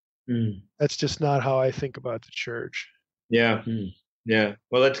 but that's just not how I think about the church. Yeah.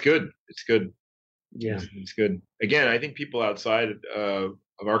 Well, that's good. It's good. Yeah, it's good. Again, I think people outside of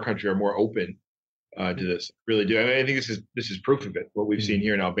our country are more open to this. Really do. I mean, I think this is proof of it. What we've seen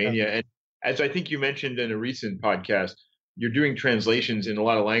here in Albania, and as I think you mentioned in a recent podcast, you're doing translations in a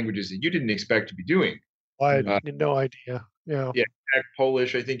lot of languages that you didn't expect to be doing. I had no idea. Yeah,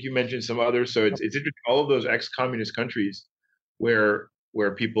 Polish. I think you mentioned some others. So it's interesting. All of those ex-communist countries where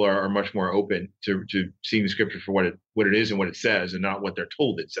where people are much more open to seeing the scripture for what it is and what it says, and not what they're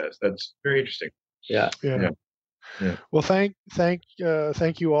told it says. That's very interesting. Yeah. Well, thank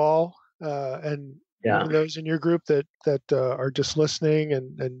you all, and those in your group that are just listening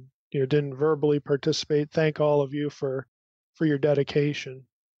and didn't verbally participate. Thank all of you for your dedication.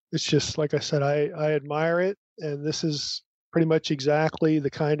 It's just like I said, I admire it, and this is pretty much exactly the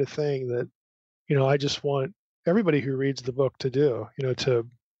kind of thing that I just want everybody who reads the book to do. To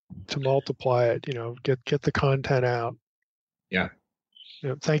multiply it. Get the content out. Yeah.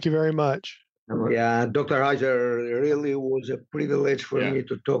 Thank you very much. Yeah, Dr. Heiser, it really was a privilege for me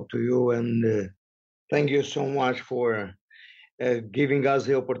to talk to you, and thank you so much for giving us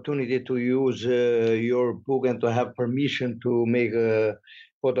the opportunity to use your book and to have permission to make a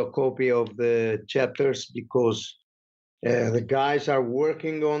photocopy of the chapters, because the guys are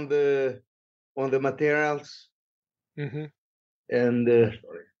working on the materials. Mm-hmm. And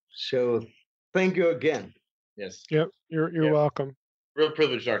so thank you again. Yes. Yep. You're welcome. Real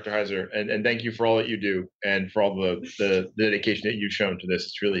privilege, Dr. Heiser, and thank you for all that you do and for all the dedication that you've shown to this.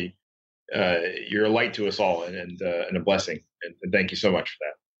 It's really you're a light to us all and a blessing. And thank you so much for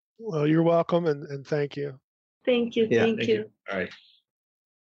that. Well, you're welcome, and thank you. Thank you. Yeah, thank you. All right.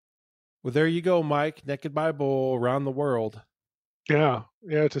 Well, there you go, Mike. Naked Bible around the world. Yeah,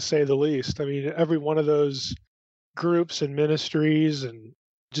 to say the least. I mean, every one of those groups and ministries and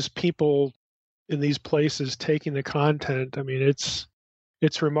just people in these places taking the content. I mean, it's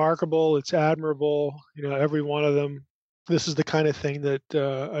remarkable. It's admirable. Every one of them. This is the kind of thing that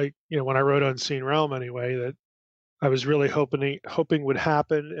when I wrote Unseen Realm anyway, that I was really hoping would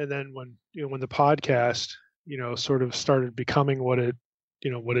happen. And then when the podcast, sort of started becoming what it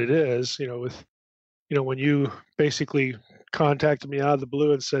is, with, when you basically contacted me out of the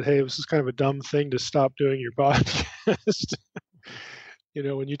blue and said, hey, this is kind of a dumb thing to stop doing your podcast.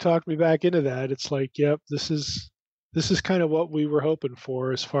 When you talked me back into that, it's like, yep, this is kind of what we were hoping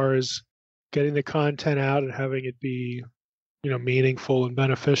for as far as getting the content out and having it be, meaningful and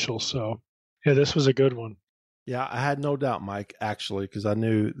beneficial. So, yeah, this was a good one. Yeah, I had no doubt, Mike, actually, because I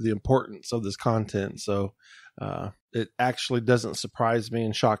knew the importance of this content. So it actually doesn't surprise me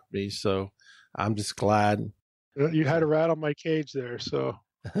and shock me. So I'm just glad. You had a rat on my cage there, so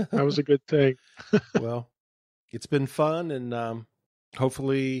that was a good thing. Well, it's been fun, and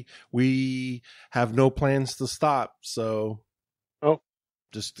hopefully we have no plans to stop. So,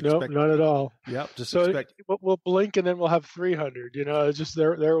 just expect, not at all. Yep, expect. We'll blink, and then we'll have 300. It's just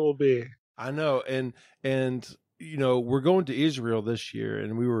there will be. I know, and we're going to Israel this year,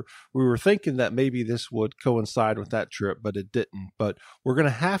 and we were thinking that maybe this would coincide with that trip, but it didn't. But we're going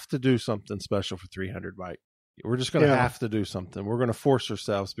to have to do something special for 300, Mike. We're just going to have to do something. We're going to force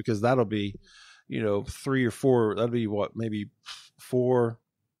ourselves, because that'll be, 3 or 4. That'll be what, maybe 4,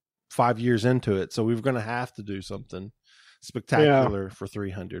 5 years into it. So we're going to have to do something spectacular for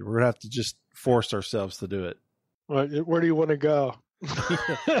 300. We're going to have to just force ourselves to do it. Where do you want to go?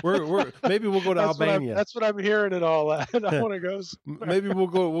 Maybe we'll go to Albania. That's what I'm hearing it all at. I want to go. Maybe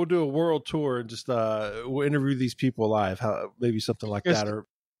we'll do a world tour and just we'll interview these people live. Maybe something like that, or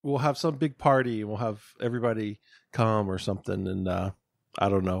we'll have some big party and we'll have everybody come or something. And I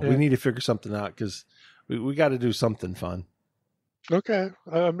don't know. Yeah. We need to figure something out, because we got to do something fun. Okay,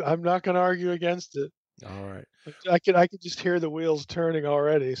 I'm not going to argue against it. All right. I could just hear the wheels turning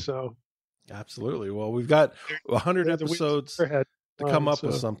already. So absolutely. Well, we've got 100 episodes to come up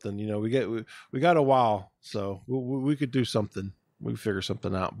with something. We got a while, so we could do something. We figure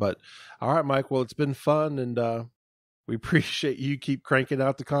something out. But all right, Mike. Well, it's been fun, and we appreciate you keep cranking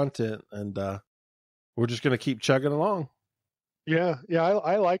out the content, and we're just going to keep chugging along. Yeah.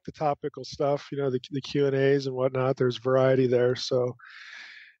 I like the topical stuff. The Q&As and whatnot. There's variety there. So,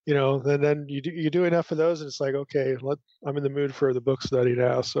 then you do enough of those, and it's like, okay, I'm in the mood for the book study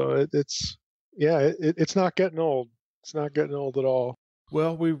now. So it's not getting old. It's not getting old at all.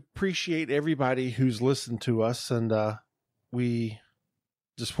 Well, we appreciate everybody who's listened to us, and we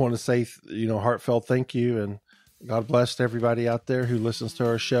just want to say, heartfelt thank you, and God bless everybody out there who listens to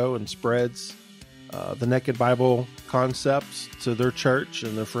our show and spreads the Naked Bible concepts to their church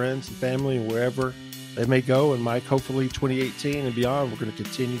and their friends and family and wherever they may go. And Mike, hopefully 2018 and beyond, we're going to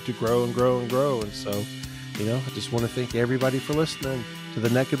continue to grow and grow and grow. And so, I just want to thank everybody for listening to the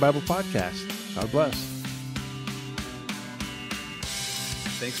Naked Bible Podcast. God bless.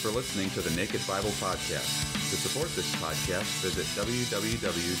 Thanks for listening to the Naked Bible Podcast. To support this podcast, visit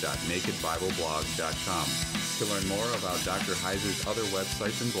www.nakedbibleblog.com. To learn more about Dr. Heiser's other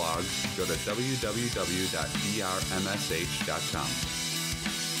websites and blogs, go to www.drmsh.com.